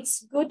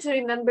 it's good to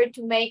remember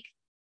to make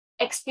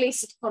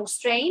explicit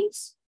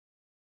constraints.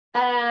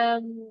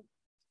 Yeah,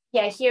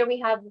 here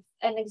we have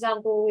an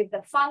example with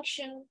the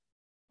function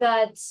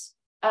that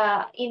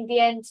in the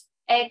end,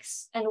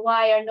 X and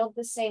Y are not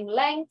the same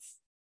length.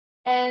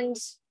 And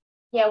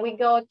yeah, we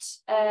get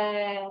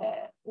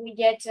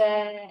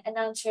an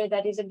answer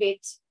that is a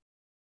bit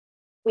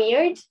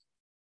weird.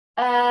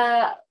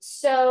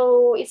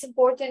 So it's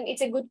important,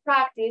 it's a good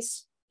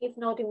practice, if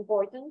not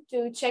important,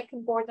 to check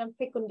important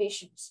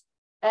preconditions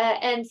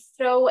and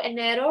throw an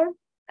error,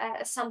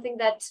 something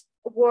that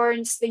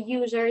warns the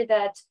user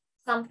that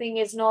something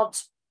is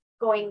not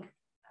going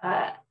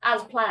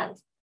as planned.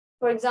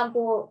 For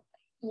example,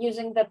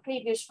 using the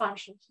previous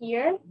function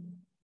here,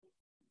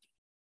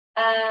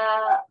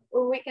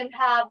 we can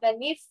have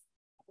an if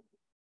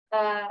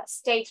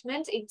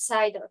statement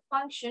inside our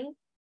function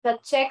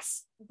that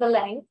checks the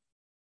length.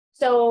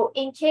 So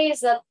in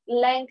case that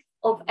length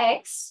of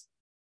X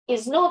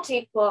is not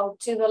equal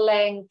to the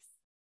length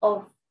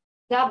of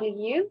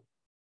W,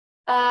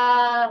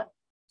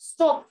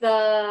 stop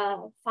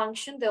the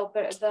function, stop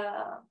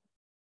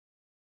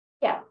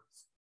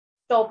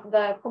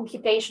the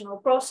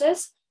computational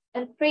process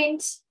and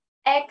print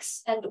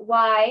X and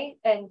Y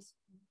and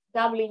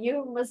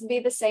W must be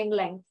the same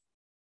length.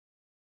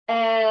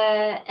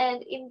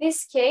 And in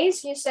this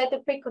case, you set a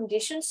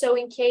precondition. So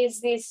in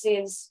case this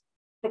is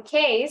the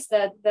case,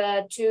 that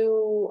the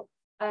two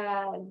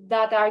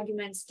data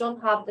arguments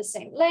don't have the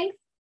same length,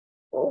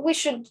 we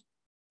should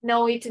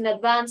know it in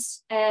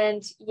advance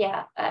and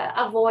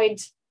avoid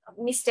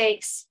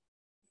mistakes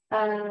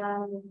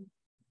in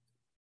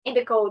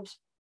the code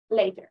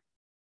later.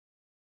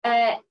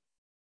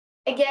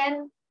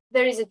 Again,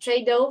 there is a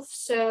trade-off,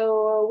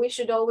 so we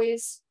should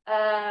always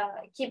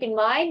keep in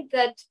mind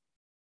that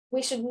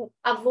we should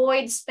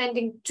avoid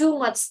spending too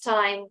much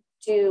time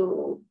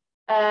to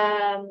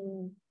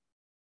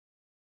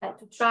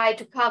try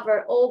to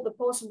cover all the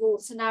possible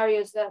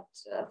scenarios that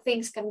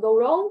things can go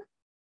wrong.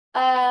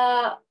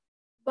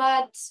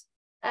 But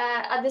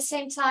at the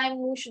same time,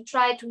 we should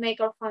try to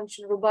make our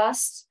function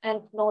robust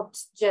and not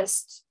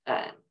just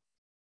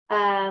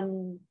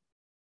and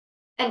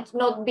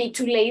not be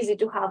too lazy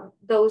to have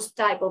those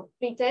type of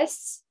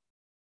pretests.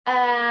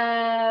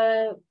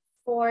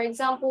 For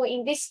example,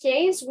 in this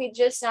case, we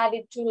just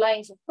added 2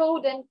 lines of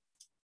code and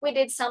we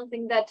did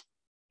something that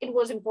it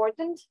was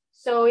important.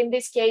 So in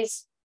this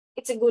case,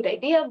 it's a good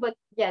idea, but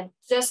yeah,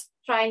 just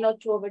try not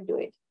to overdo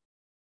it.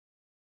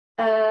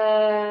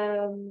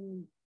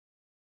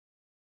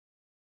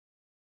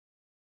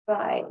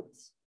 Right.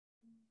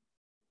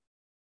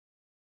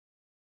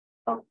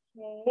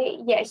 Okay.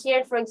 Yeah.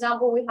 Here, for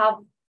example, we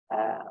have.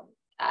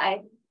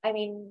 I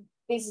mean,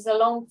 this is a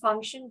long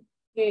function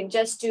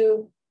just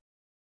to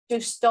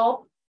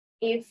stop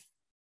if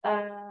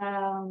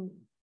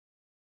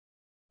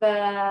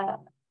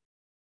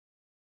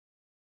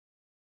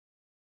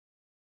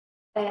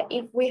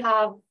if we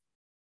have,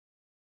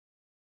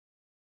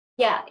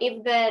 yeah,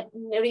 if the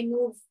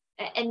remove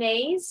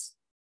NAs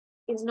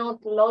is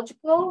not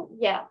logical,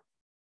 yeah,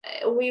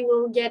 we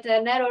will get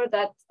an error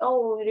that,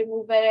 oh,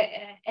 remove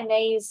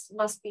NAs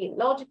must be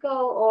logical,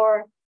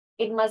 or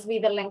it must be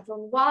the length of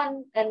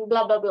 1 and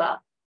blah, blah, blah.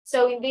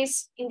 So in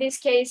this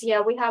case,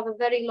 yeah, we have a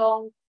very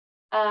long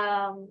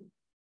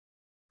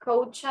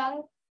code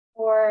chunk,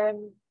 or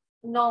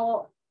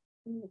no,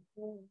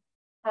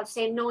 how to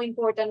say, no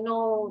important,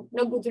 no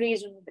good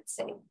reason, let's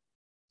say.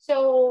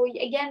 So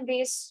again,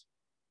 this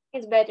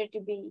is better to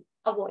be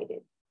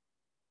avoided.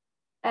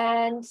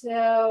 And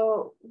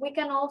we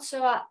can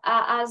also,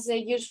 as a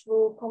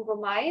useful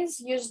compromise,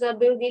 use the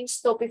built-in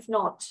stop if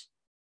not,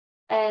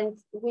 and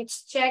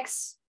which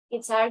checks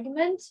its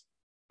argument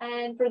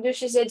and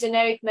produces a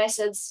generic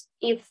message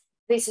if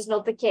this is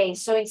not the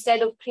case. So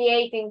instead of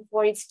creating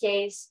for its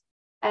case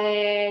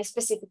a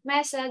specific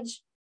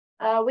message,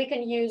 we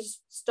can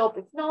use stop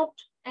if not,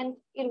 and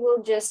it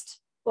will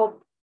just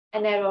pop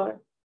an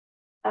error.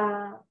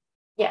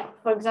 Yeah,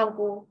 for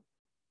example,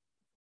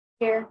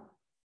 here,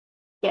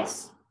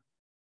 yes,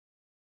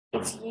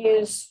 it's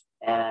used.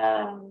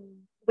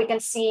 We can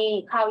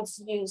see how it's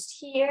used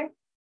here.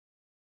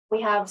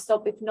 We have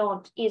stop if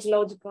not is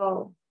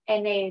logical,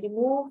 NA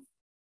remove,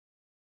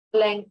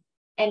 length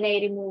NA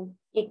remove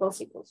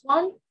equals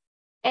 1,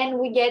 and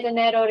we get an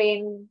error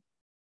in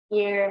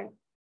here,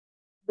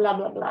 blah,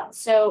 blah, blah.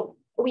 So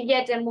we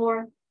get a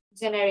more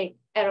generic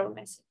error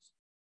message.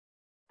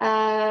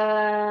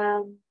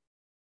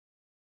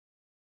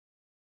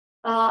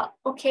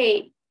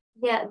 Okay,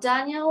 yeah,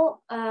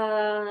 Daniel,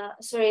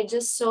 sorry, I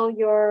just saw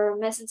your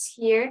message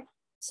here.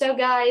 So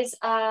guys,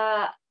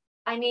 I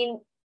mean,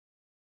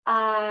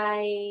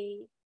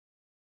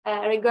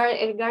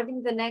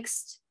 regarding the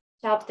next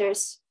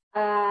chapters,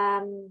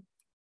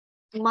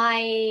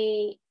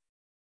 my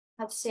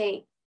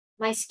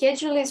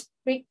schedule is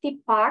pretty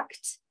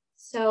packed.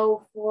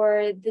 So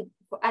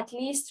at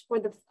least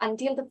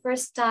until the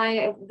first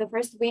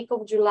week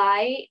of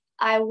July,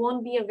 I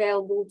won't be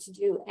available to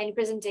do any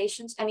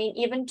presentations. I mean,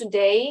 even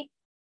today,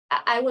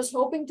 I was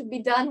hoping to be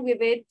done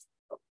with it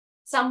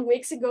some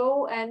weeks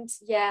ago, and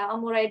yeah,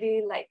 I'm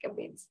already like a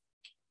bit,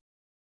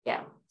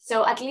 yeah.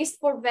 So at least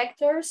for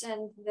vectors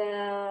and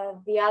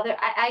the other,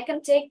 I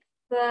can take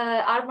the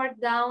R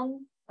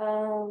Markdown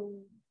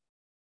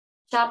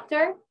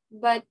chapter,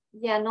 but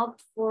yeah,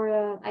 not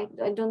for, I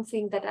don't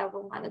think that I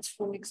will manage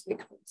for next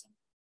week, for example.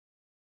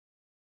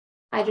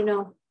 I don't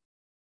know.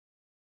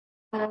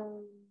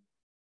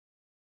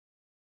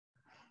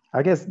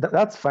 I guess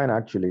that's fine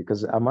actually,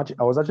 because I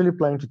was actually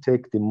planning to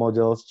take the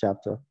models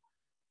chapter.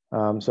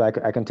 So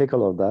I can take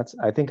all of that.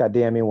 I think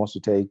Adeyemi wants to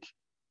take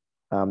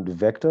the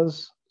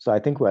vectors. So I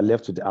think we're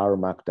left with the R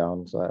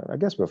Markdown. So I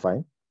guess we're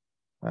fine.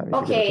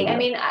 Okay, I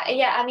mean,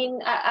 yeah, I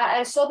mean,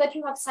 I saw that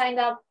you have signed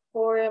up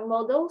for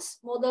models.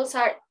 Models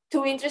are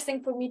too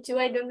interesting for me too.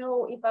 I don't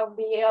know if I'll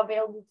be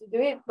available to do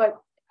it, but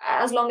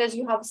as long as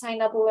you have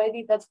signed up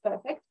already, that's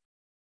perfect.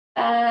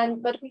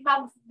 But we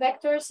have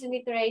vectors and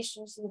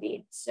iterations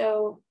indeed.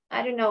 So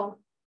I don't know.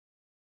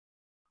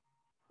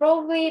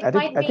 Probably I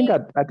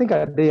think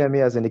Adeyemi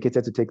has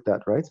indicated to take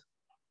that, right?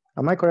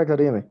 Am I correct,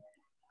 Adeyemi?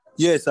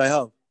 Yes, I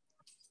have.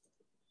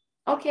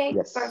 Okay.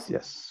 Yes, perfect.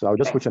 yes. So I'll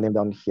just put your name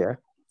down here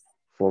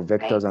for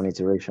vectors Right. and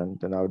iteration.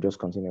 Then I'll just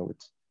continue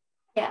with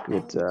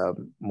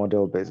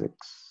model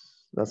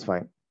basics. That's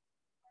fine.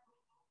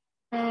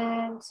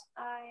 And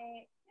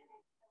I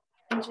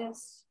can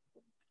just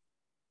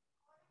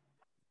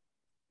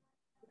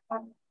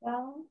put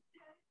down.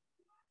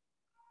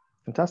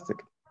 Fantastic.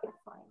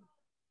 Fine.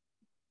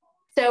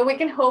 So we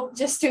can hope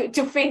just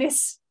to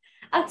finish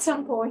at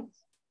some point.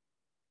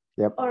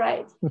 Yep. All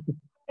right.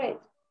 Great.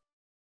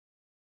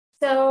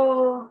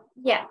 So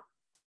yeah.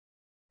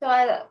 So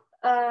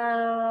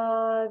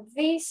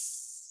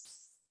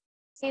this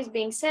is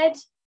being said.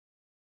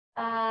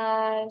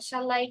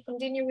 Shall I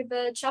continue with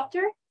the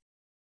chapter?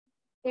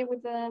 Okay,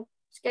 with the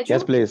schedule?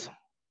 Yes, please.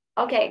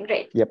 Okay,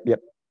 great.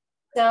 Yep.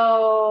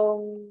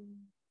 So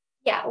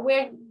yeah,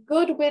 we're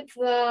good with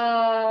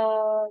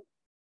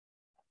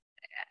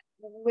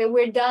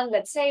we're done,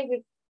 let's say,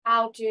 with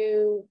how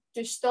to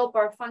stop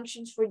our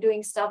functions for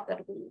doing stuff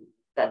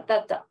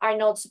that are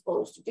not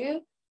supposed to do,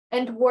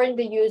 and warn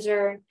the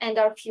user and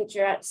our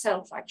future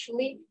self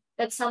actually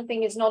that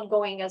something is not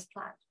going as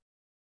planned.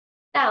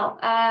 Now,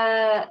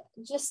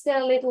 just a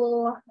little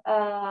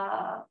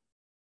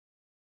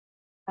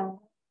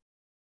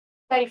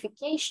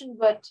clarification,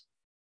 but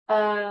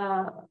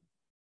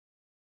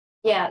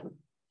yeah,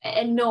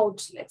 a note,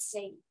 let's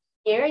say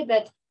here,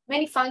 that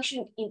many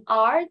functions in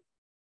R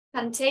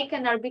can take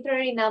an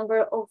arbitrary number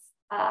of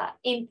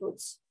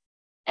inputs.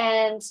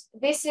 And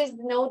this is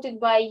denoted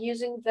by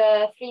using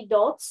the 3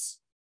 dots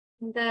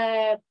in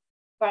the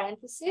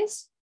parentheses.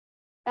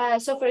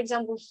 So for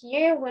example,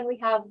 here, when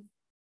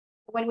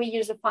we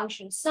use the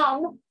function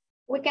sum,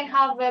 we can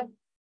have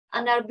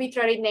an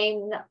arbitrary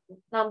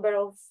number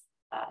of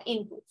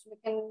inputs. We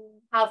can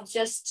have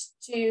just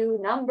 2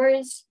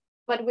 numbers,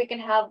 but we can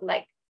have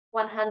like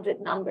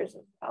 100 numbers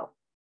as well.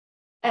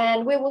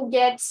 And we will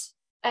get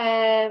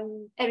a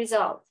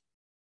result.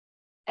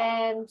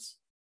 And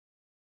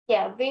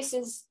yeah, this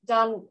is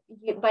done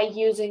by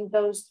using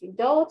those 3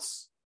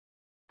 dots.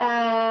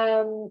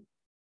 And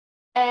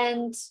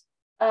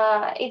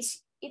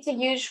it's a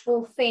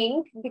useful thing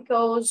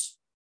because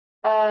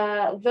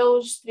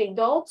those 3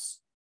 dots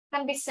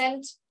can be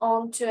sent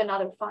on to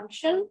another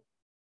function.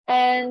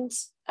 And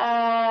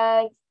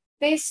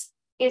this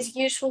is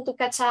useful to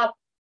catch up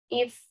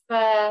if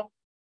a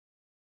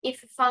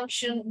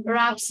function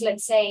wraps,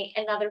 let's say,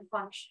 another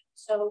function.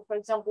 So for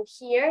example,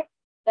 here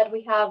that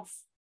we have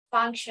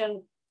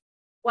function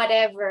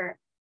whatever,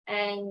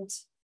 and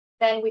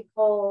then we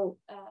call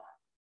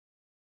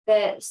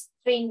the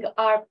string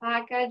R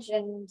package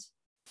and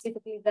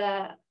specifically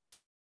the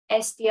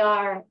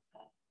str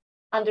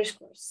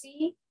underscore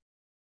C.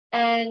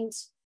 And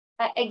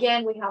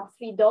again, we have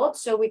 3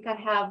 dots, so we can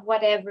have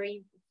whatever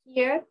input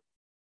here.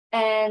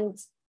 And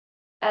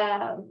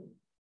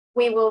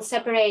we will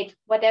separate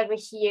whatever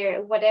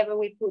here, whatever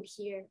we put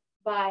here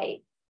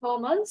by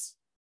commas.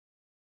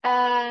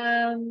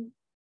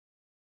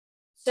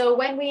 So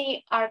when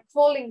we are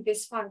calling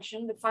this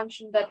function, the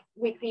function that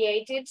we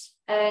created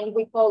and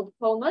we called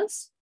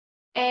commas,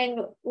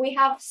 and we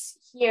have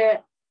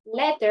here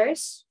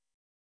letters,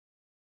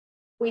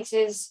 which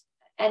is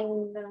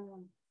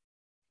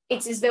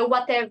it is the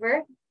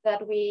whatever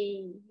that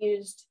we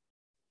used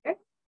here.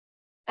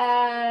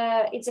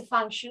 It's a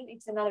function,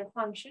 it's another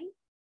function.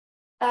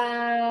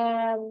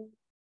 And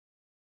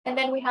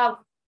then we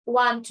have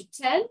 1 to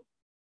 10.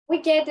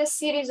 We get a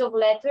series of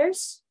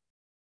letters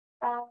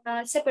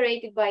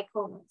separated by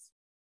commas.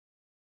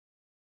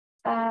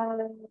 Okay.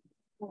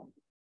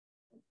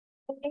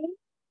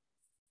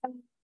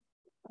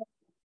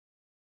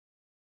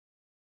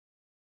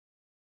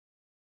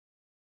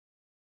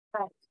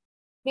 Right.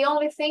 The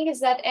only thing is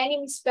that any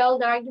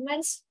misspelled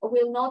arguments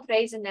will not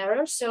raise an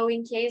error. So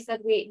in case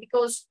that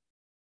because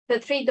the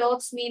 3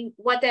 dots mean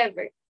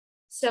whatever.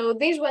 So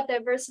these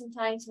whatever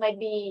sometimes might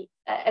be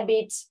a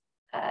bit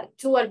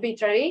too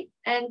arbitrary,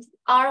 and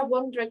R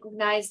won't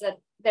recognize that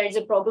there is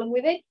a problem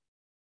with it.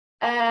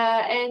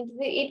 And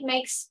it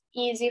makes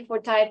easy for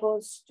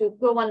typos to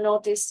go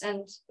unnoticed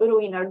and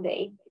ruin our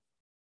day.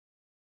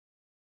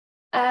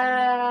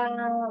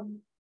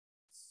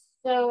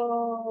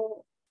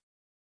 So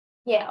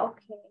yeah,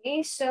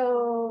 okay.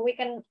 So we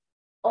can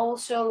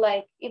also,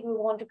 like, if we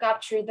want to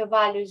capture the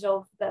values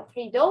of the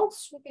 3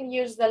 dots, we can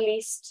use the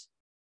list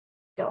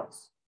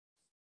dots.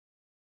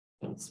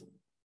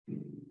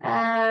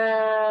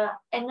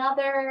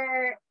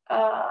 Another,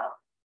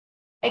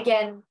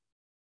 again,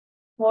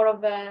 more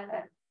of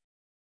a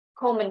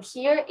comment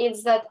here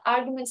is that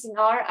arguments in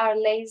R are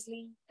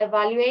lazily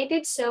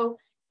evaluated. So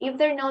if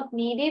they're not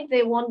needed,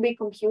 they won't be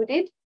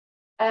computed.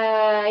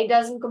 It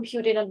doesn't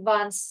compute in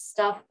advance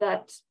stuff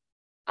that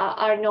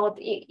are not,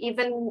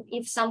 even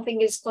if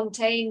something is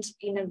contained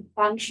in a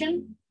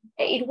function,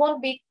 it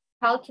won't be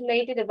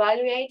calculated,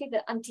 evaluated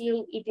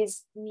until it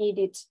is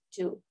needed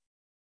to.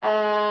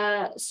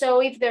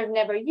 So if they're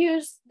never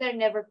used, they're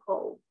never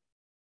called.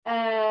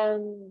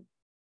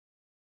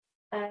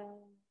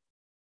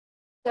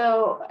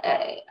 So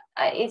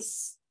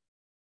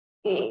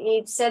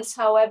it says,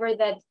 however,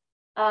 that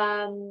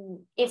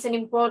it's an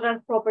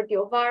important property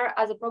of R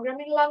as a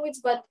programming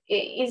language, but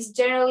it is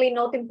generally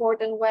not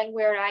important when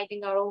we're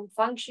writing our own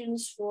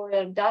functions for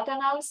data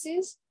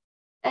analysis.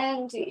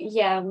 And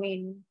yeah, I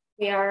mean,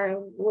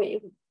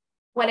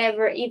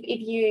 whatever, if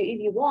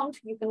you want,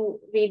 you can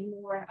read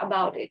more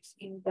about it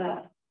in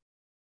the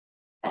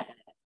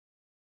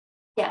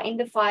in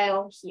the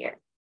file here.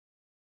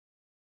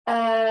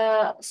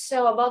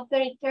 So about the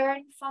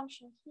return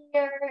function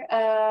here,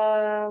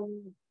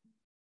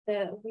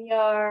 we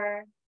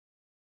are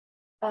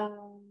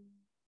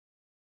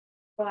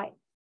right.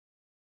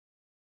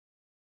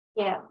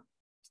 Yeah,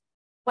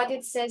 what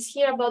it says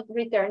here about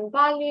return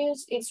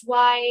values, it's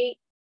why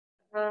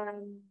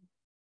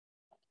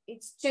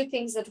it's 2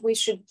 things that we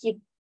should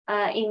keep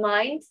in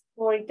mind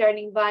for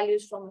returning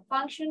values from a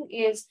function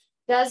is,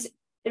 does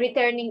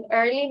returning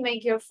early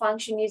make your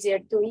function easier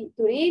to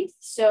read?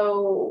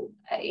 So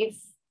if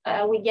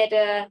we get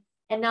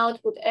an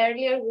output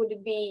earlier, would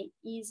it be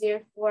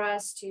easier for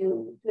us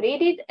to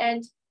read it?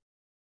 And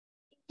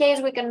in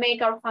case we can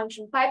make our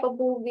function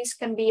pipeable, this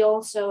can be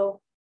also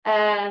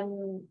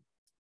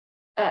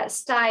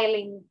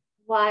styling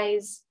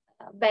wise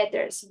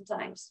better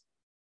sometimes.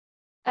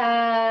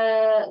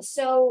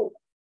 So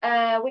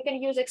we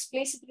can use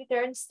explicit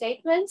return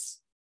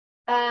statements.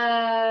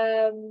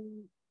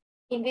 In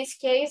this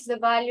case, the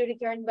value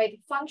returned by the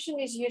function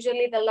is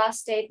usually the last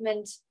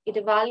statement it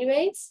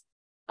evaluates.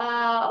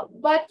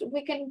 But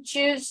we can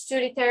choose to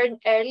return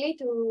early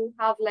to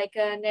have like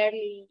an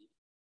early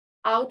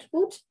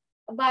output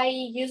by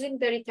using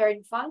the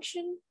return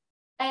function.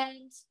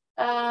 And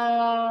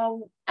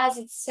as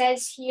it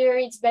says here,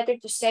 it's better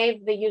to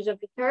save the use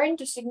of return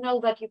to signal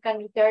that you can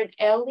return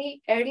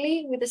early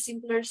with a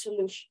simpler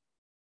solution,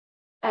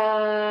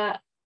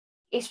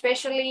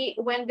 especially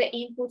when the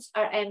inputs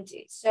are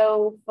empty.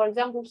 So for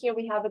example, here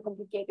we have a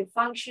complicated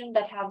function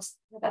that has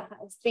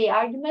 3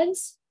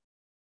 arguments.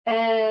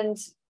 And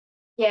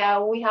yeah,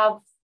 we have,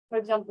 for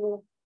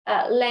example,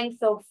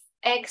 length of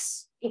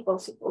x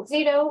equals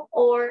 0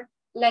 or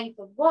length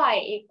of y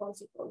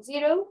equals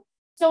 0.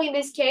 So in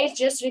this case,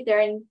 just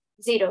return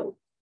 0.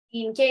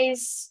 In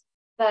case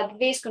that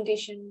these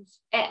conditions,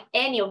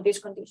 any of these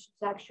conditions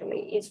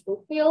actually is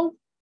fulfilled,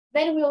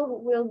 then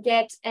we'll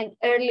get an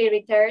early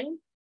return,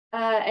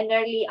 an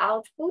early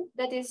output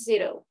that is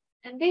 0.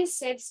 And this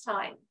saves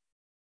time.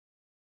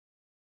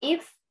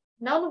 If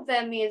none of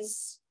them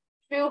is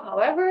true,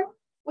 however,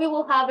 we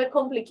will have a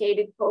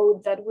complicated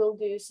code that will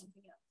do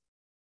something else.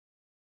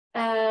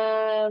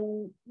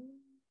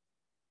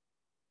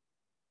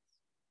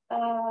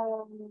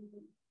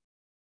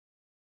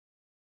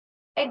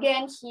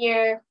 Again,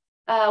 here,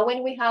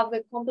 when we have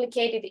the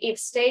complicated if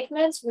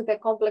statements with a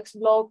complex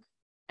block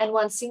and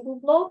one simple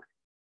block,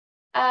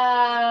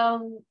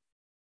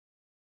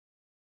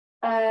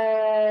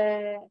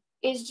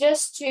 is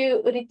just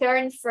to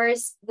return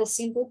first the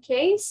simple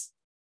case.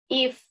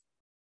 If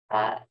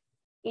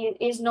it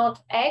is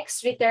not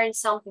X, return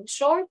something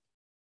short,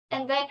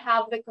 and then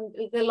have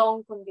the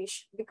long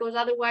condition, because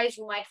otherwise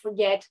you might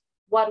forget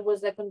what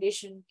was the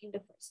condition in the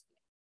first place.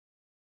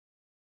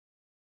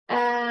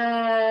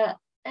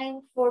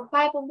 And for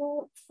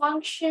pipeable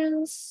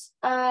functions,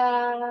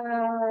 yeah,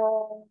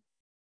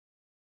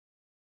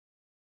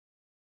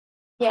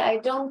 I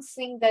don't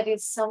think that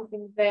is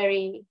something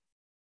very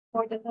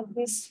important of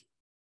this.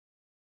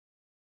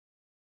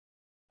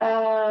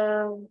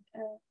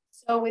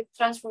 So with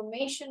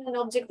transformation, an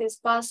object is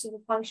passed to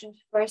the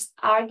function's first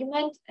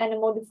argument and a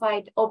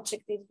modified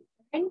object is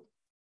returned.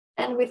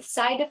 And with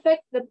side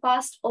effect, the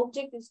passed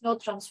object is not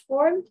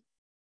transformed,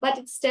 but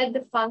instead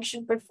the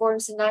function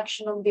performs an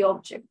action on the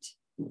object.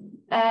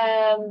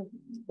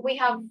 We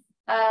have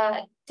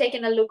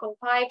taken a look on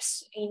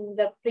pipes in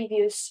the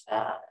previous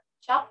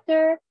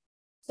chapter.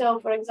 So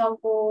for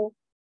example,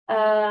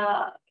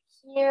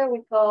 here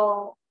we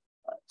call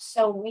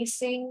so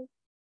missing,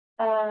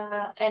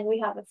 and we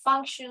have a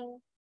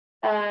function,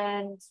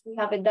 and we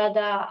have a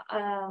data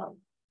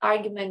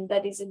argument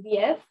that is a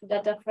df,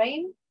 data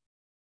frame.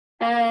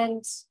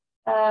 And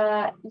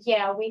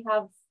yeah, we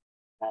have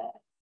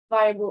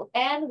variable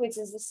n, which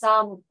is the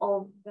sum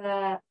of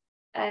the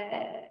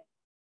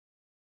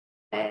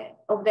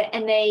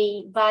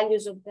NA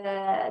values of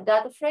the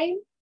data frame.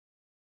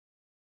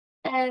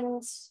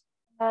 And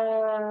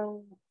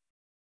I'm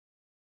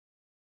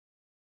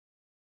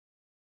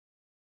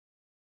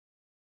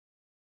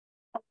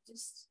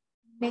just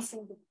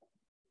missing the point.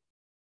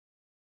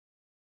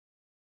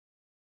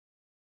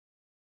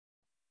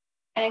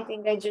 I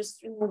think I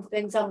just removed the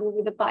example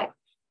with the pipe.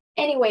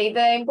 Anyway,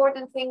 the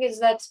important thing is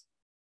that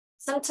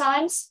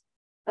sometimes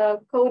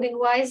coding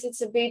wise,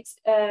 it's a bit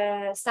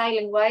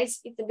styling wise,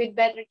 it's a bit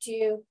better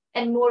to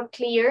and more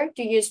clear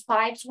to use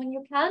pipes when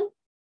you can,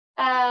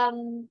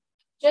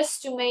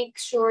 just to make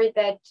sure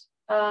that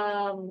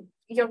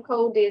your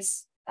code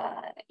is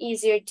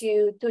easier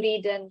to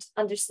read and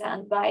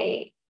understand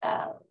by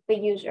the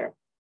user.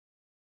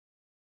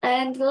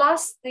 And the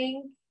last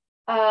thing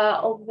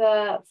of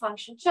the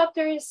function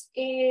chapters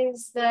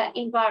is the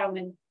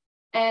environment.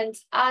 And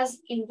as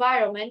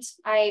environment,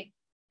 I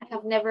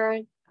have never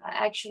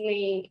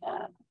actually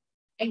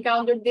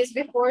encountered this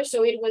before,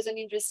 so it was an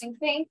interesting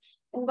thing.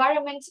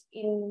 Environment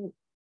in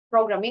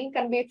programming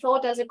can be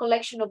thought as a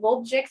collection of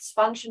objects,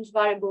 functions,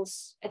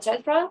 variables,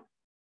 etc.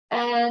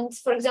 And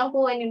for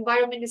example, an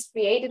environment is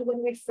created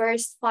when we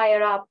first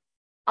fire up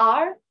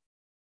R,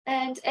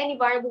 and any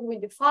variable we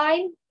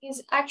define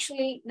is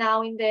actually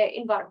now in the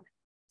environment.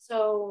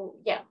 So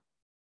yeah.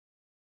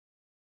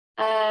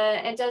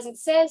 And as it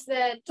says,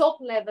 the top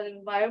level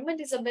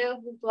environment is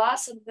available to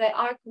us at the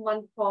R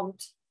command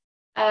prompt,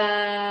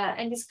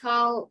 and it's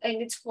called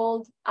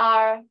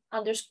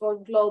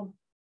r_glob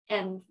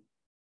env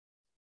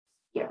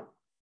here.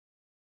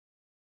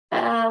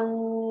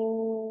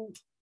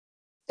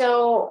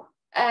 So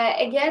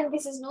again,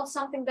 this is not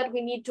something that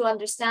we need to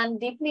understand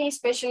deeply,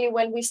 especially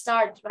when we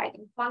start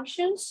writing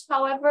functions.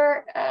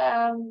 However,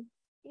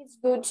 it's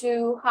good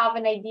to have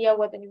an idea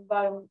what an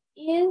environment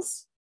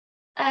is.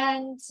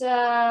 And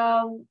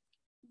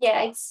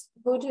yeah, it's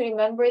good to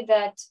remember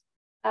that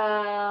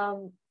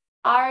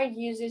R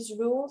uses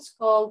rules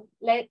called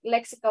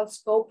lexical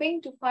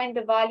scoping to find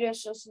the value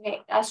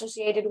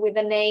associated with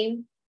the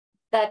name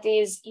that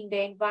is in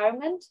the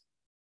environment.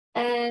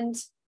 And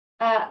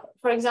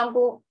for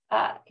example,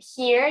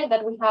 here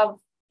that we have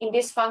in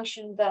this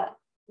function the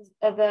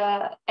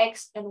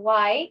x and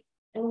y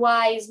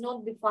is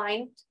not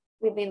defined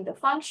within the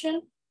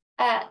function,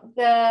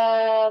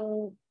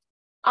 the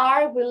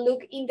R will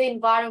look in the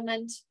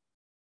environment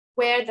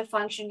where the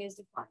function is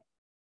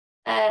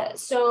defined.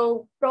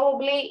 So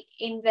probably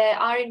in the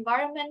R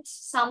environment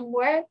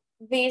somewhere,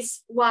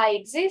 this y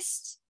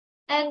exists,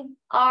 and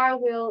R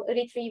will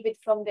retrieve it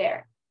from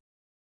there.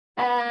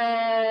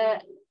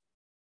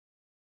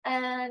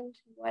 And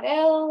what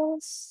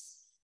else?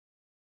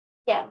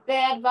 Yeah, the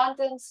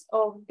advantage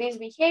of this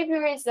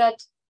behavior is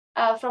that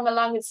from a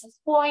language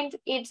standpoint,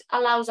 it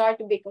allows R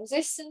to be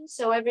consistent.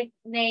 So every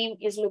name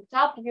is looked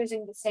up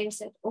using the same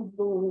set of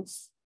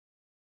rules.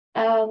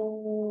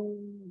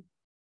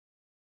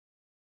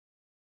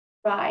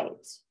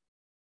 Right.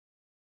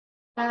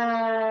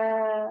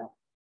 Yeah,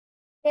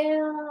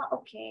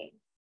 okay.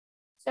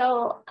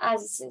 So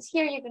as it says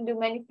here, you can do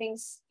many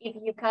things if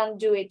you can't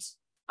do it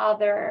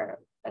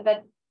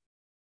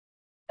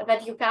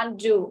that you can't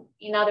do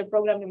in other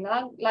programming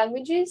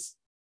languages.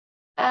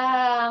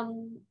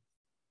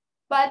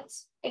 But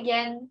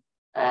again,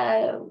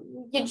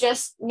 you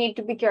just need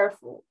to be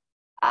careful.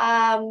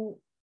 I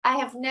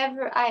haven't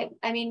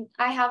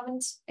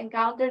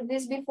encountered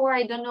this before.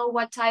 I don't know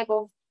what type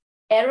of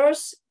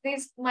errors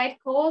this might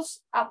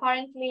cause.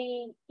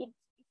 Apparently, it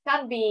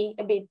can be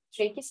a bit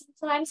tricky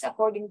sometimes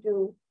according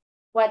to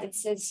what it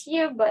says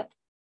here, but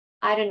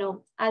I don't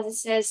know. As it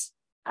says,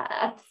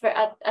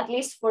 at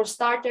least for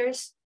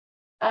starters,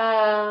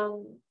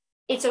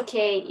 it's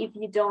okay if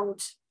you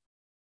don't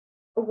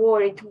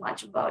worry too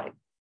much about it.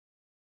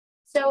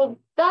 So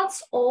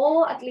that's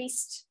all, at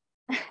least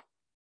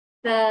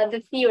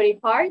the theory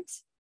part.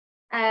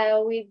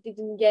 We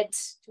didn't get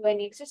to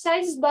any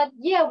exercises, but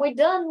yeah, we're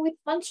done with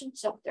function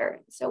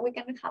chapter, so we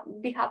can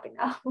be happy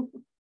now.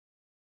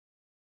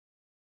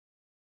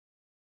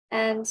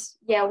 And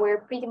yeah, we're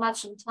pretty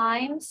much on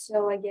time,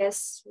 so I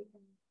guess we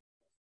can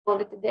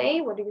call it a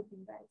day. What do you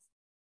think, guys?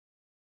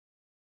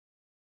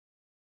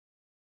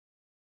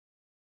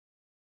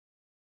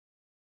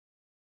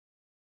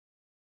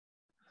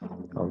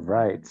 All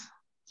right.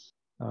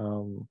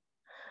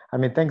 I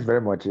mean, thanks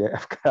very much. Yeah,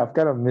 I've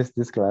kind of missed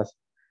this class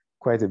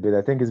quite a bit.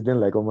 I think it's been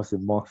like almost a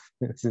month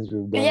since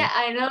we've done. Yeah,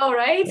 I know,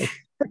 right?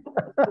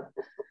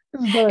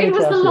 It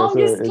was the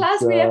longest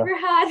class we ever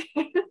had.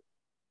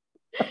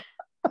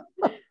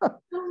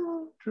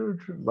 True.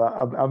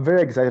 But I'm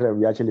very excited that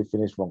we actually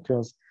finished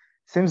functions.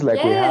 Seems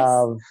like we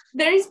have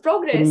there is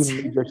progress.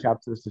 3 major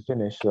chapters to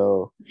finish,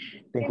 so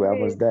I think we're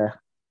almost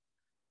there.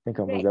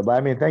 But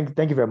I mean,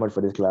 thank you very much for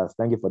this class.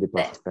 Thank you for the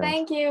participants.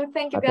 Thank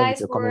you guys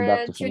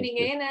for tuning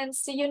in, and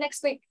see you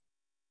next week.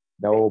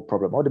 No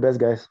problem. All the best,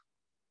 guys.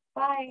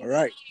 Bye. All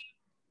right.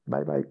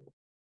 Bye.